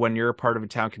understand when you're a part of a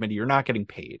town committee, you're not getting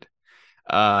paid.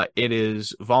 It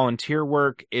is volunteer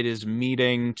work. It is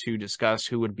meeting to discuss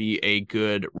who would be a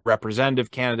good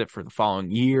representative candidate for the following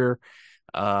year.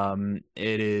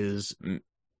 It's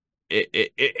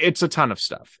a ton of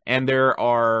stuff, and there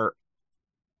are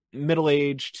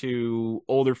middle-aged to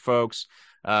older folks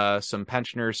some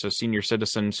pensioners, so senior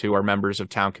citizens who are members of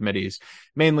town committees,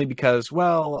 mainly because,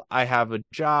 well, I have a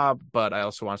job, but I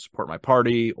also want to support my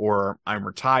party, or I'm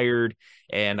retired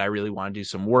and I really want to do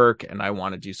some work and I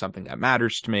want to do something that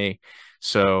matters to me.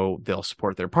 So they'll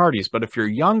support their parties. But if you're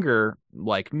younger,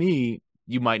 like me,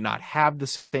 you might not have the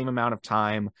same amount of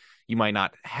time. You might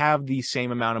not have the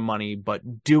same amount of money,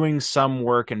 but doing some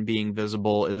work and being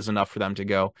visible is enough for them to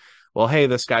go, well, hey,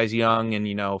 this guy's young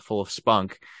and, full of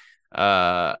spunk,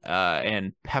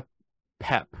 and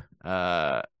pep.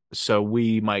 So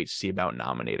we might see about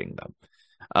nominating them.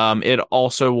 It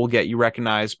also will get you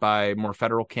recognized by more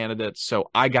federal candidates. So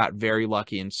I got very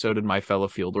lucky, and so did my fellow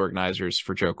field organizers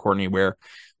for Joe Courtney, where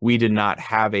we did not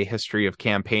have a history of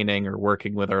campaigning or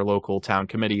working with our local town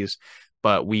committees,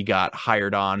 but we got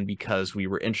hired on because we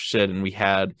were interested, and we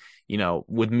had,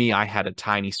 with me, I had a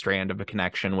tiny strand of a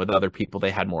connection. With other people,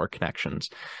 they had more connections.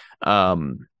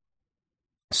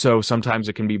 So sometimes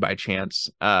it can be by chance.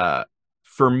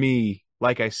 For me,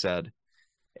 like I said,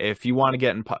 if you want to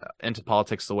get into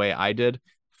politics the way I did,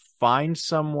 find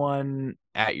someone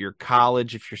at your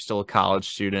college if you're still a college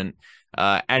student,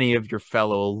 any of your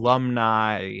fellow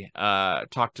alumni,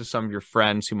 talk to some of your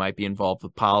friends who might be involved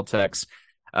with politics,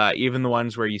 even the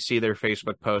ones where you see their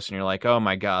Facebook posts and you're like, oh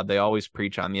my God, they always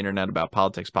preach on the internet about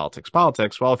politics, politics,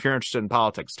 politics. Well, if you're interested in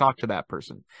politics, talk to that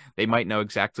person. They might know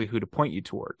exactly who to point you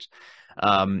towards.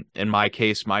 In my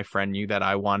case, my friend knew that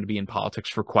I wanted to be in politics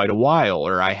for quite a while,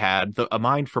 or I had a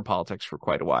mind for politics for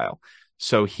quite a while.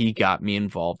 So he got me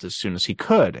involved as soon as he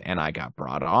could, and I got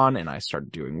brought on and I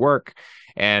started doing work,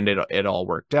 and it all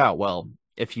worked out. Well,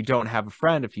 if you don't have a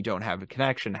friend, if you don't have a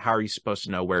connection, how are you supposed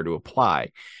to know where to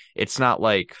apply? It's not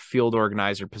like field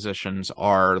organizer positions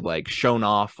are like shown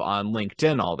off on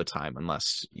LinkedIn all the time,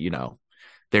 unless,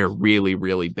 they're really,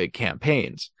 really big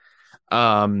campaigns.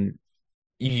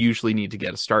 You usually need to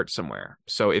get a start somewhere.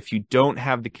 So if you don't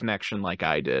have the connection like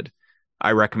I did,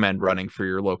 I recommend running for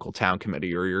your local town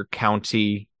committee or your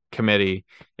county committee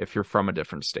if you're from a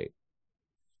different state.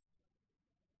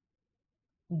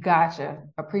 Gotcha.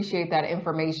 Appreciate that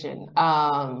information.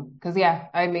 Because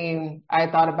I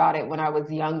thought about it when I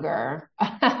was younger.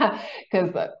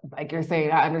 Because like you're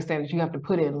saying, I understand that you have to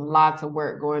put in lots of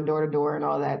work going door to door and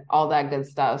all that good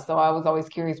stuff. So I was always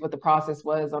curious what the process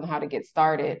was on how to get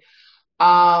started.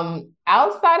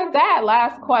 Outside of that,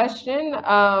 last question,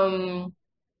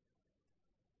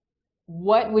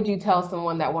 what would you tell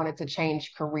someone that wanted to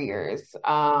change careers?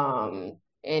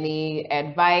 Any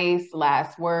advice,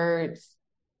 last words?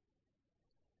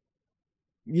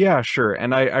 Yeah, sure.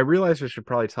 And I realize we should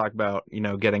probably talk about,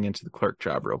 getting into the clerk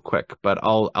job real quick, but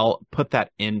I'll put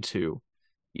that into,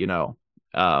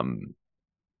 um,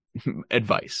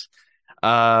 advice.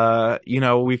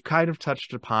 We've kind of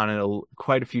touched upon it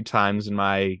quite a few times in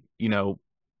my,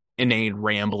 inane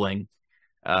rambling,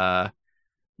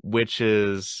 which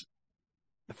is,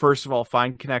 first of all,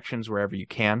 find connections wherever you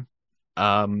can.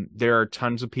 There are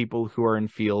tons of people who are in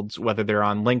fields, whether they're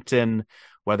on LinkedIn,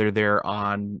 whether they're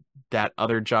on that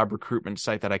other job recruitment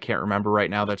site that I can't remember right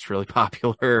now that's really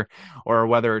popular, or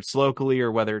whether it's locally,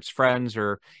 or whether it's friends,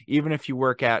 or even if you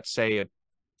work at, say,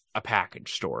 a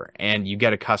package store and you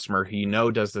get a customer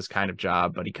who does this kind of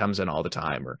job, but he comes in all the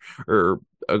time, or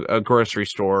a grocery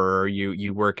store, or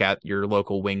you work at your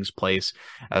local wings place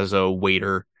as a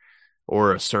waiter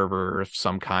or a server of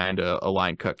some kind, a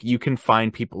line cook. You can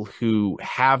find people who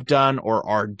have done or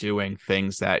are doing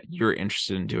things that you're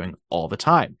interested in doing all the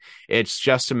time. It's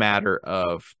just a matter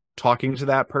of talking to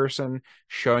that person,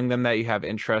 showing them that you have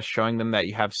interest, showing them that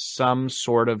you have some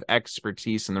sort of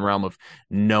expertise in the realm of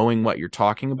knowing what you're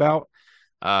talking about.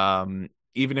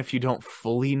 Even if you don't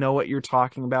fully know what you're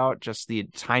talking about, just the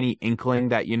tiny inkling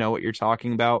that you know what you're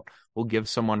talking about will give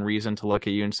someone reason to look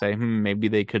at you and say, maybe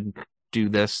they could do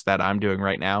this that I'm doing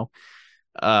right now.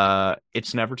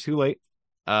 It's never too late.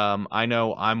 I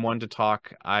know I'm one to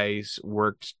talk. I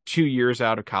worked 2 years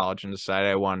out of college and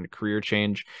decided I wanted a career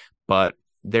change, but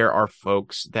there are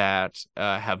folks that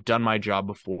have done my job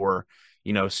before,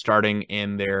 starting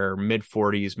in their mid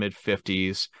 40s, mid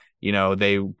 50s.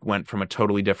 They went from a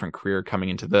totally different career coming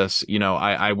into this.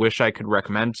 I wish I could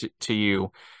recommend to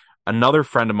you another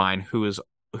friend of mine who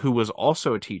was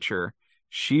also a teacher.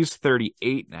 She's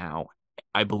 38 now,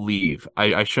 I believe.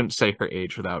 I shouldn't say her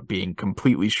age without being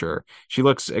completely sure. She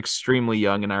looks extremely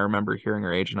young, and I remember hearing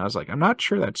her age, and I was like, I'm not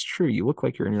sure that's true. You look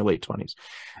like you're in your late 20s.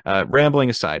 Rambling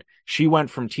aside, she went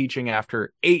from teaching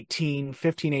after 18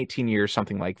 years,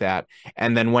 something like that,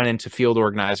 and then went into field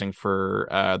organizing for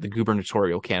the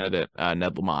gubernatorial candidate,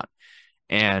 Ned Lamont.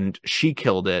 and she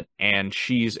killed it, and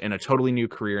she's in a totally new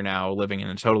career now, living in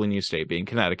a totally new state, being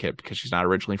Connecticut, because she's not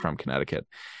originally from Connecticut.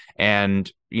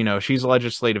 And she's a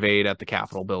legislative aide at the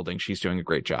Capitol building. She's doing a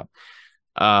great job.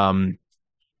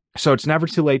 So it's never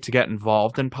too late to get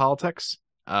involved in politics.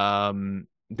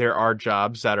 There are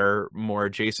jobs that are more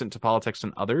adjacent to politics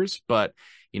than others, but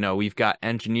we've got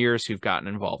engineers who've gotten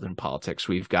involved in politics.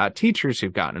 We've got teachers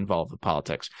who've gotten involved with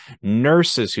politics,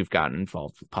 nurses who've gotten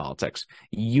involved with politics,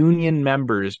 union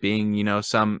members being,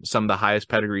 some of the highest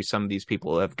pedigree some of these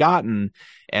people have gotten,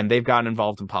 and they've gotten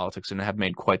involved in politics and have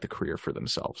made quite the career for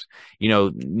themselves.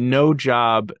 No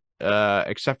job,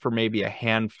 except for maybe a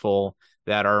handful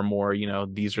that are more,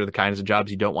 these are the kinds of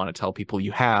jobs you don't want to tell people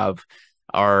you have,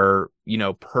 are,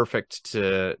 perfect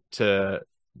to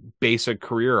base a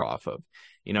career off of.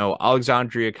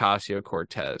 Alexandria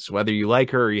Ocasio-Cortez, whether you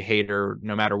like her or you hate her,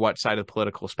 no matter what side of the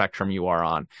political spectrum you are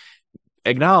on,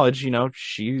 acknowledge,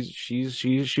 she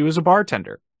was a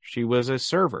bartender. She was a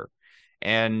server.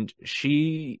 And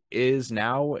she is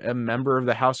now a member of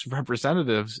the House of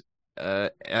Representatives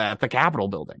at the Capitol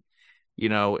building.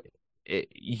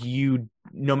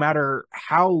 No matter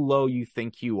how low you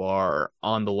think you are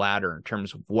on the ladder in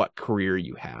terms of what career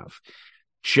you have,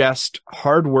 just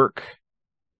hard work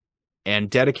and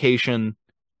dedication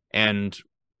and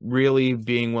really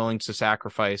being willing to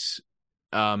sacrifice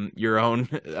your own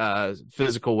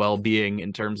physical well-being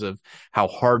in terms of how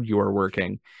hard you are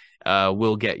working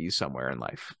will get you somewhere in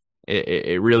life.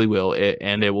 It really will.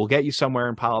 And it will get you somewhere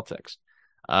in politics.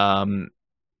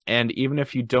 And even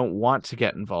if you don't want to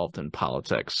get involved in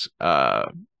politics,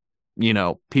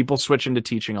 people switch into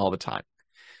teaching all the time.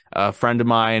 A friend of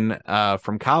mine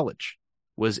from college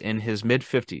was in his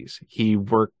mid-50s. He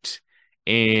worked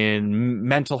in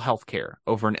mental health care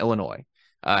over in Illinois.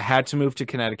 Had to move to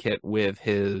Connecticut with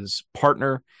his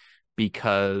partner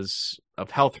because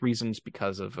of health reasons,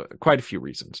 because of quite a few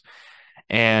reasons.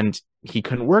 And he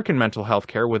couldn't work in mental health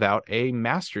care without a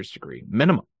master's degree,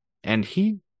 minimum. And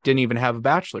he didn't even have a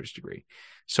bachelor's degree.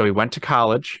 So he went to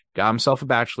college, got himself a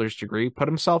bachelor's degree, put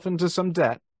himself into some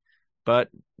debt, but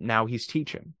now he's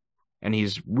teaching and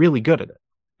he's really good at it.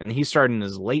 And he started in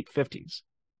his late 50s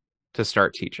to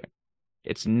start teaching.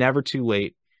 It's never too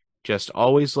late. Just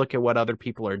always look at what other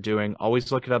people are doing.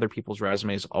 Always look at other people's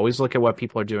resumes. Always look at what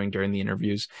people are doing during the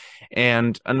interviews.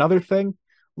 And another thing,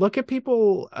 look at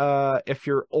people, if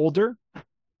you're older,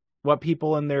 what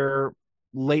people in their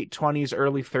late 20s,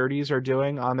 early 30s are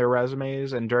doing on their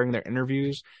resumes and during their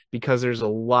interviews, because there's a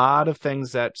lot of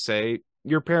things that say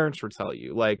your parents would tell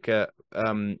you. Like,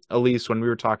 Elise, when we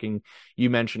were talking,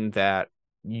 you mentioned that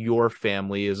your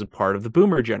family is a part of the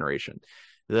boomer generation.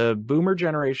 The boomer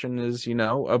generation is,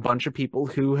 a bunch of people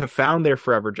who have found their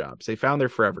forever jobs. They found their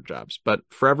forever jobs, but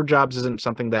forever jobs isn't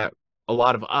something that a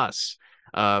lot of us,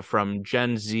 from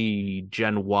Gen Z,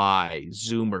 Gen Y,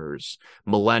 Zoomers,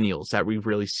 millennials, that we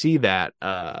really see that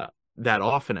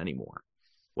often anymore.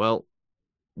 Well,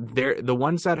 they're the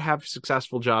ones that have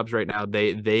successful jobs right now.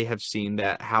 They have seen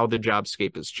that how the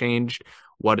jobscape has changed,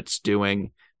 what it's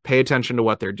doing. Pay attention to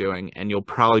what they're doing, and you'll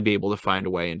probably be able to find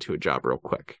a way into a job real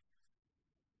quick.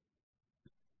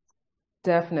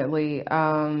 Definitely.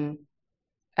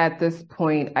 At this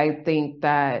point, I think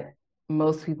that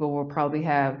most people will probably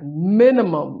have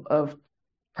minimum of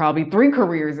probably 3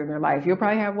 careers in their life. You'll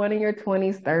probably have one in your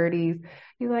 20s, 30s.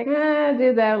 You're like, I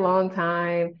did that a long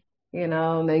time,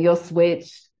 and then you'll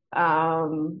switch,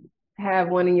 have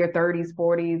one in your 30s,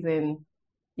 40s, and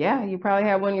yeah, you probably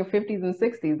have one in your 50s and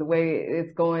 60s, the way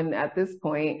it's going at this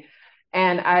point.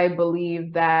 And I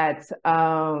believe that,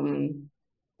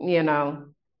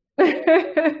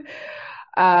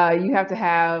 you have to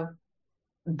have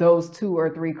those 2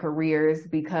 or 3 careers,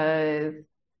 because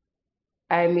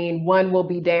one will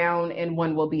be down and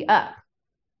one will be up,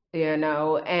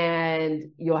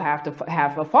 and you'll have to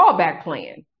have a fallback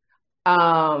plan.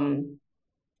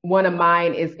 One of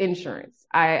mine is insurance.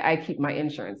 I keep my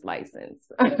insurance license.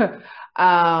 And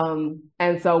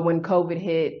so when COVID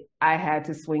hit, I had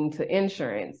to swing to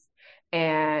insurance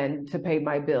and to pay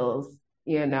my bills,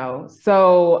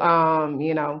 So,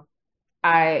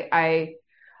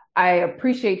 I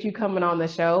appreciate you coming on the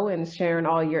show and sharing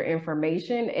all your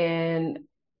information. And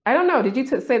I don't know, did you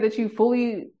say that you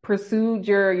fully pursued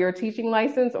your teaching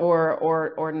license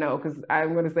or no? Because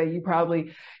I'm going to say you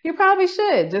probably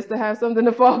should, just to have something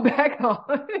to fall back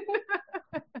on.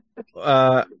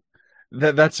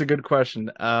 That's a good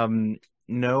question.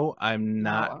 No, I'm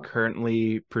not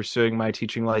currently pursuing my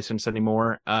teaching license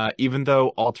anymore. Even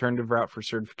though alternative route for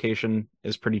certification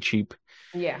is pretty cheap.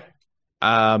 Yeah.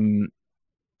 I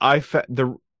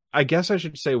guess I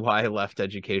should say why I left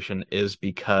education is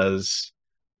because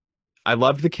I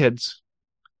loved the kids.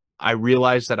 I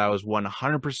realized that I was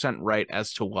 100% right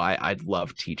as to why I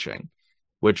love teaching,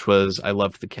 which was I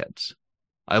loved the kids.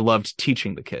 I loved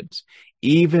teaching the kids.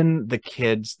 Even the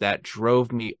kids that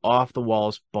drove me off the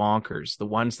walls bonkers, the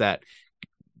ones that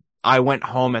I went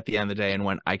home at the end of the day and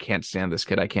went, I can't stand this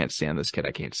kid. I can't stand this kid.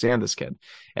 I can't stand this kid.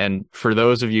 And for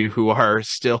those of you who are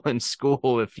still in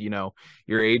school, if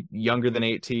you're younger than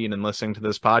 18 and listening to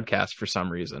this podcast for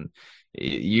some reason,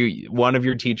 one of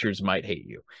your teachers might hate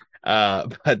you.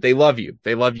 But they love you.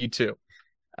 They love you too.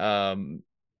 Um,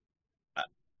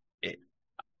 it,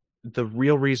 the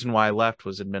real reason why I left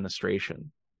was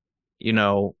administration.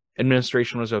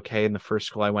 Administration was okay in the first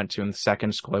school I went to, and the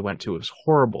second school I went to, it was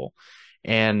horrible.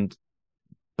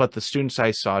 But the students I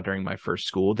saw during my first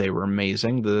school, they were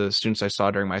amazing. The students I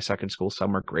saw during my second school,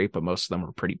 some were great, but most of them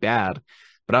were pretty bad.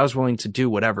 But I was willing to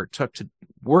do whatever it took to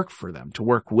work for them, to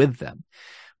work with them.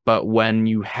 But when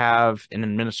you have an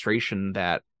administration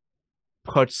that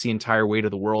puts the entire weight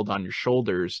of the world on your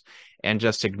shoulders and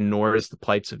just ignores the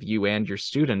plights of you and your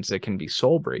students, it can be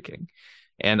soul breaking.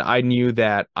 And I knew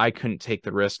that I couldn't take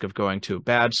the risk of going to a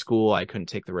bad school. I couldn't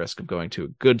take the risk of going to a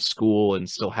good school and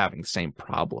still having the same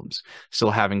problems,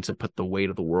 still having to put the weight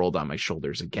of the world on my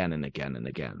shoulders again and again and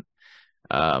again.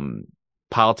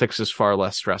 Politics is far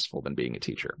less stressful than being a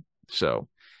teacher.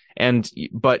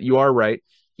 But you are right.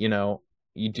 You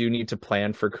do need to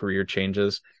plan for career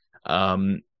changes.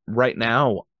 Right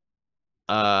now,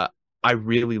 I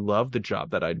really love the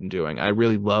job that I'm doing. I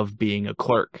really love being a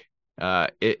clerk.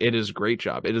 It is a great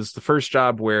job. It is the first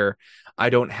job where I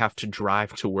don't have to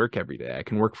drive to work every day. I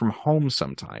can work from home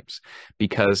sometimes,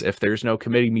 because if there's no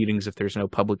committee meetings, if there's no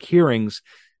public hearings,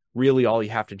 really all you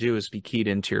have to do is be keyed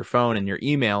into your phone and your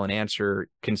email and answer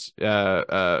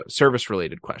service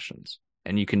related questions.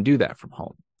 And you can do that from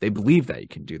home. They believe that you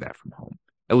can do that from home,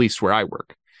 at least where I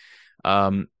work.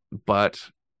 But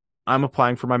I'm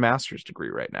applying for my master's degree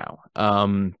right now.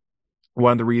 One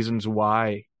of the reasons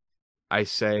why I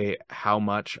say how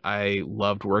much I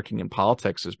loved working in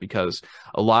politics is because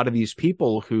a lot of these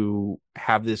people who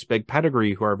have this big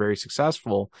pedigree, who are very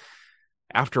successful,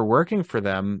 after working for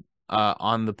them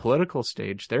on the political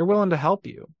stage, they're willing to help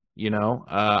you.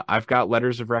 I've got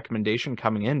letters of recommendation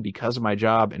coming in because of my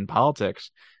job in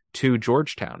politics to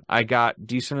Georgetown. I got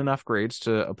decent enough grades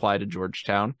to apply to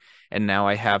Georgetown, and now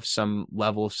I have some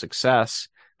level of success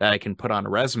that I can put on a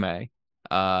resume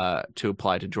to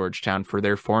apply to Georgetown for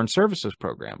their Foreign Services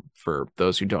program. For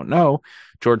those who don't know,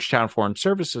 Georgetown Foreign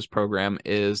Services program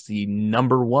is the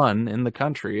 #1 in the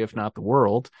country, if not the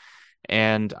world.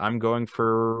 And I'm going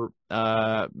for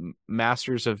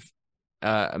Masters in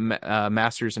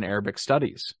Arabic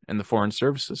Studies in the Foreign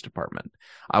Services Department.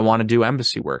 I want to do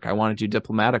embassy work. I want to do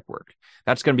diplomatic work.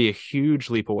 That's going to be a huge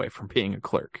leap away from being a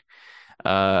clerk.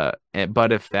 But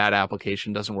if that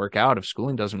application doesn't work out, if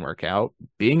schooling doesn't work out,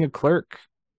 being a clerk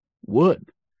would.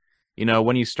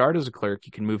 When you start as a clerk,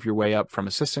 you can move your way up from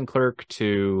assistant clerk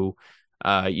to,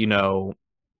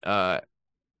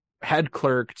 head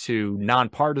clerk to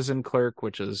nonpartisan clerk,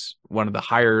 which is one of the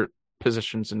higher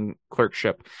positions in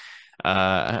clerkship.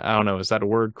 I don't know, is that a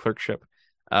word, clerkship?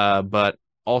 But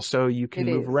also you can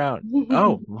move around.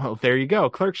 Oh, well, there you go,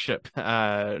 clerkship.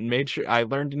 Made sure I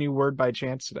learned a new word by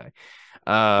chance today.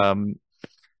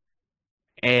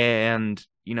 And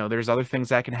there's other things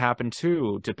that can happen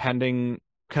too, depending,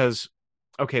 because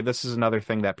this is another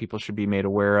thing that people should be made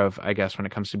aware of, I guess, when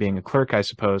it comes to being a clerk, I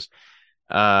suppose.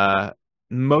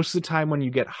 Most of the time when you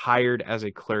get hired as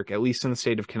a clerk, at least in the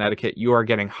state of Connecticut, you are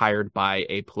getting hired by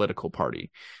a political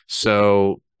party.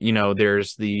 So,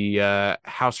 there's the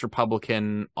House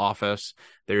Republican office,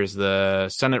 there's the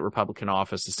Senate Republican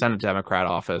office, the Senate Democrat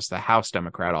office, the House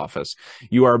Democrat office.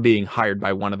 You are being hired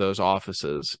by one of those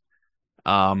offices.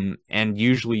 And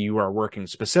usually you are working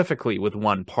specifically with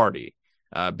one party,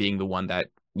 being the one that,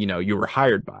 you were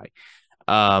hired by.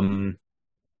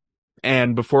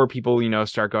 And before people,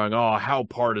 start going, oh, how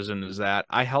partisan is that?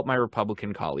 I help my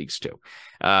Republican colleagues too.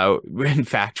 In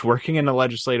fact, working in a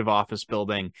legislative office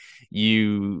building,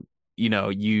 you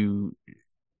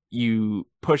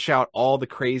push out all the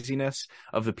craziness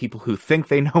of the people who think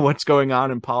they know what's going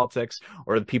on in politics,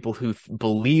 or the people who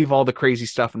believe all the crazy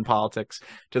stuff in politics,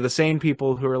 to the same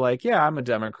people who are like, yeah, I'm a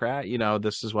Democrat,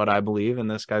 this is what I believe, and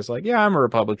this guy's like, yeah, I'm a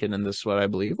Republican and this is what I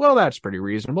believe. Well, that's pretty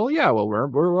reasonable. Yeah, well,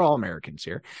 we're all Americans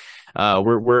here.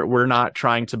 We're not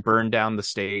trying to burn down the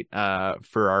state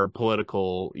for our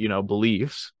political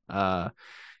beliefs. I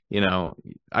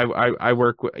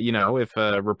work with, if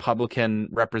a Republican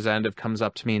representative comes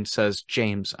up to me and says,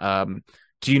 James,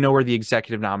 do you know where the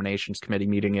executive nominations committee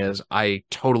meeting is? I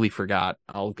totally forgot.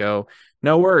 I'll go,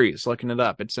 no worries, looking it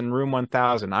up. It's in room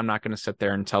 1000. I'm not going to sit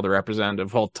there and tell the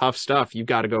representative, well, tough stuff. You've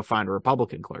got to go find a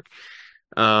Republican clerk.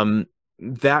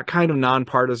 That kind of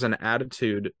nonpartisan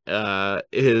attitude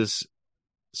is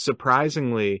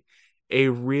surprisingly a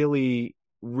really,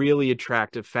 really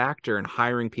attractive factor in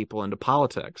hiring people into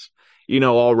politics.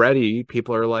 Already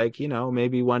people are like,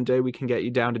 maybe one day we can get you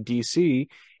down to DC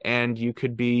and you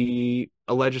could be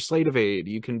a legislative aide.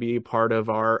 You can be part of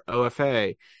our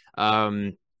OFA.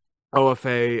 OFA,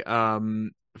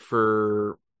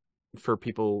 for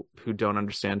people who don't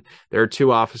understand, there are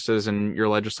two offices in your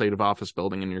legislative office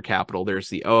building in your capital. There's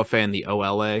the OFA and the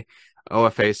OLA.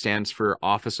 OFA stands for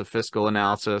Office of Fiscal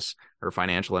Analysis or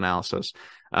Financial Analysis.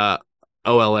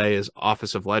 OLA is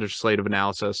Office of Legislative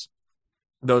Analysis.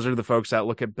 Those are the folks that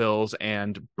look at bills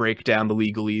and break down the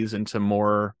legalese into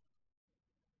more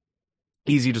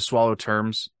easy to swallow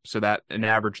terms so that an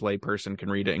average layperson can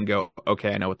read it and go,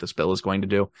 okay, I know what this bill is going to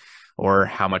do, or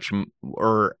how much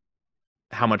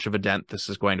of a dent this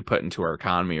is going to put into our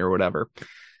economy or whatever,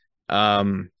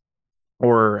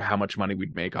 or how much money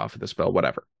we'd make off of this bill,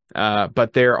 whatever.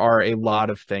 But there are a lot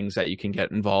of things that you can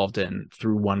get involved in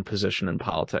through one position in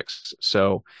politics.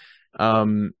 So,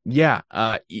 even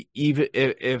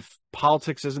if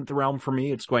politics isn't the realm for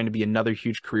me, it's going to be another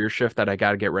huge career shift that I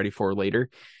got to get ready for later.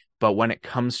 But when it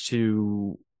comes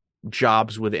to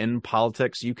jobs within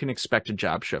politics, you can expect a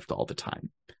job shift all the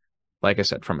time. Like I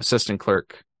said, from assistant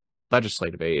clerk,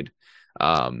 legislative aide,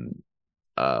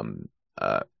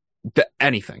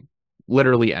 anything,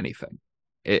 literally anything.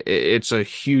 It's a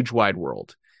huge wide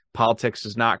world. Politics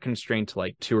is not constrained to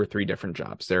like 2 or 3 different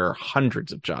jobs. There are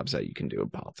hundreds of jobs that you can do in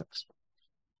politics.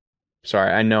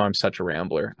 Sorry, I know I'm such a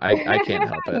rambler. I can't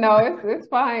help it. No, it's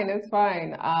fine. It's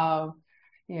fine.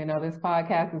 This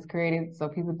podcast is created so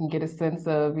people can get a sense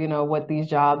of, what these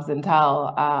jobs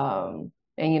entail.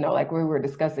 And like we were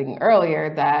discussing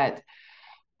earlier, that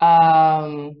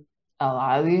a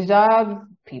lot of these jobs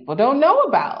people don't know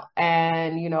about.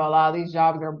 And, a lot of these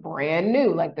jobs are brand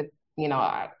new. Like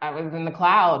I was in the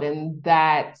cloud and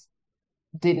that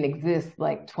didn't exist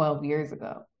like 12 years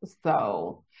ago.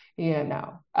 So,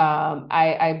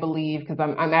 I believe, because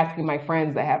I'm asking my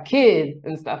friends that have kids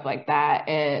and stuff like that,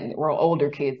 and we're older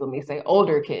kids, let me say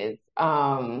older kids,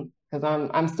 because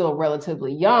I'm still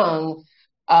relatively young,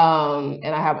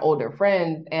 and I have older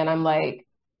friends, and I'm like,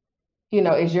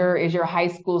 is your high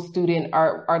school student,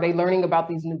 are they learning about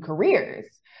these new careers?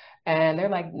 And they're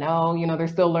like, no, they're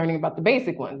still learning about the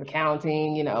basic ones,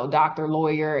 accounting, doctor,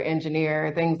 lawyer,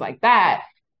 engineer, things like that.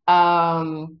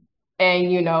 And,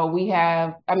 we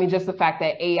have, just the fact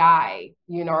that AI,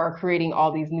 are creating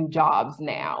all these new jobs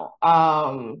now.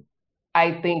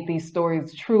 I think these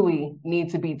stories truly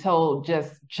need to be told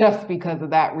just because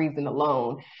of that reason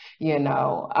alone,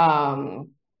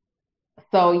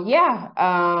 So yeah,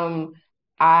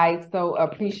 I so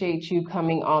appreciate you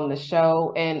coming on the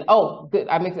show. And good.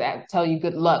 I meant to tell you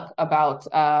good luck about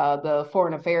the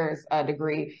foreign affairs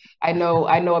degree. I know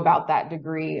about that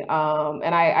degree,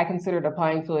 and I considered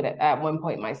applying to it at one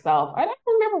point myself. I don't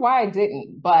remember why I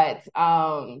didn't, but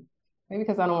maybe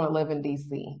because I don't want to live in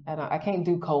DC. I can't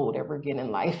do cold ever again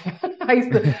in life. I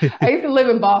used to live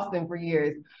in Boston for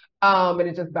years. And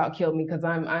it just about killed me because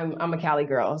I'm a Cali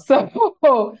girl.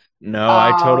 So no,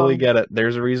 I totally get it.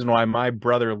 There's a reason why my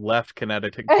brother left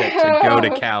Connecticut to go to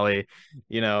Cali.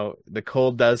 The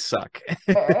cold does suck.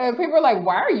 And people are like,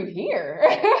 why are you here?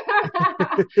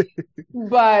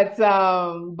 But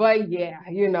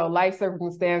yeah, life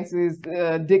circumstances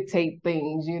dictate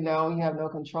things, you have no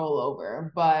control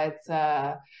over. But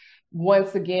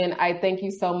once again, I thank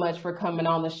you so much for coming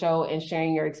on the show and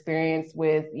sharing your experience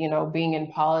with, being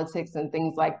in politics and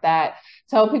things like that.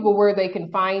 Tell people where they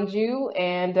can find you,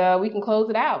 and we can close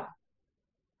it out.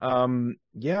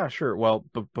 Yeah, sure. Well,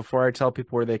 before I tell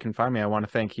people where they can find me, I want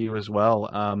to thank you as well.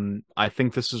 I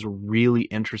think this is a really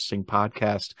interesting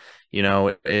podcast,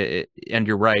 and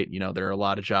you're right. There are a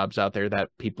lot of jobs out there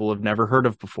that people have never heard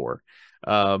of before.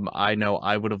 I know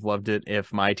I would have loved it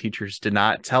if my teachers did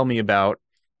not tell me about,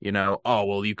 oh,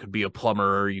 well, you could be a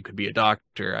plumber or you could be a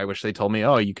doctor. I wish they told me,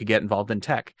 oh, you could get involved in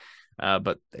tech.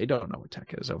 But they don't know what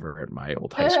tech is over at my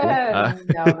old high school. No,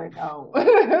 they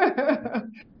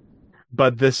don't.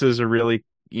 But this is a really,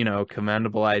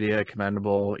 commendable idea,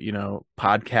 commendable,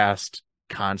 podcast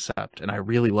concept. And I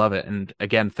really love it. And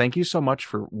again, thank you so much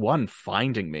for one,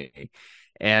 finding me.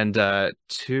 And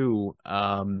two,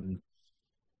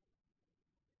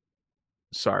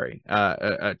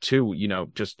 two,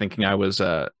 just thinking I was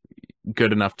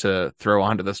good enough to throw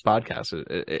onto this podcast.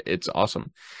 It's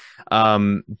awesome.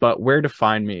 But where to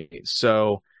find me?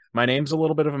 So my name's a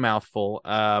little bit of a mouthful.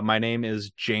 My name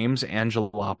is James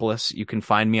Angelopoulos. You can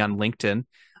find me on LinkedIn.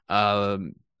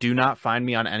 Do not find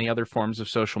me on any other forms of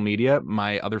social media.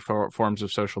 My other forms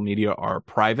of social media are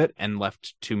private and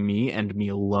left to me and me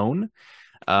alone.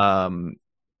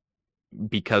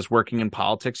 Because working in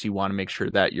politics, you want to make sure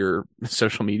that your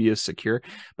social media is secure.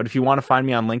 But if you want to find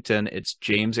me on LinkedIn, it's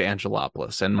James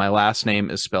Angelopoulos. And my last name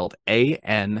is spelled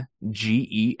Angelopoulos.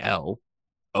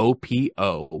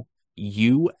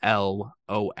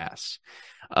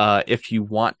 If you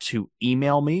want to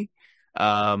email me,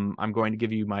 I'm going to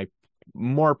give you my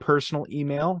more personal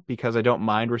email because I don't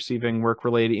mind receiving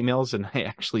work-related emails, and I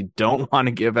actually don't want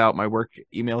to give out my work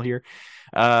email here.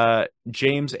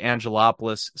 James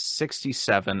Angelopoulos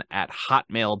 67 at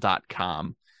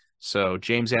hotmail.com. So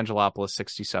James Angelopoulos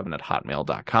 67 at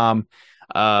hotmail.com.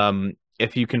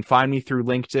 If you can find me through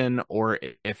LinkedIn, or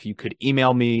if you could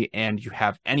email me and you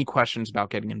have any questions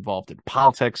about getting involved in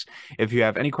politics, if you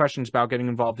have any questions about getting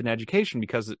involved in education,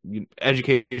 because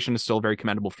education is still a very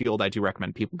commendable field, I do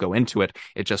recommend people go into it.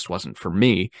 It just wasn't for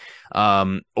me.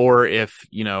 Or if,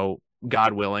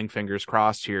 God willing, fingers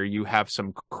crossed here, you have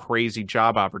some crazy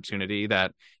job opportunity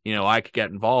that, I could get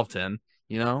involved in,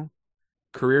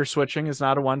 career switching is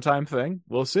not a one-time thing.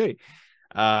 We'll see.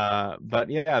 But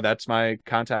yeah, that's my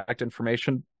contact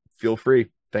information. Feel free.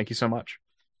 Thank you so much.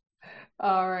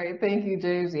 All right. Thank you,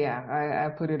 James. Yeah, I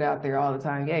put it out there all the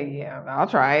time. Yeah, I'll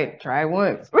try it. Try it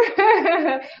once.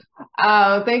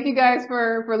 Thank you guys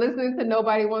for listening to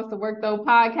Nobody Wants to Work Though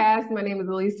podcast. My name is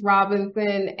Elise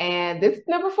Robinson, and this is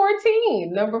number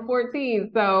 14.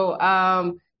 So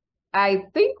I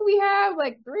think we have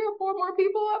like 3 or 4 more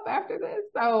people up after this.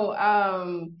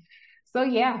 So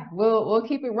yeah, we'll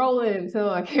keep it rolling until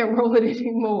I can't roll it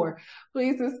anymore.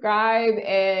 Please subscribe,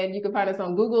 and you can find us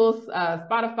on Google,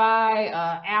 Spotify,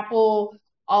 Apple,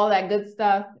 all that good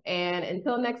stuff. And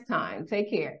until next time, take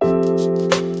care.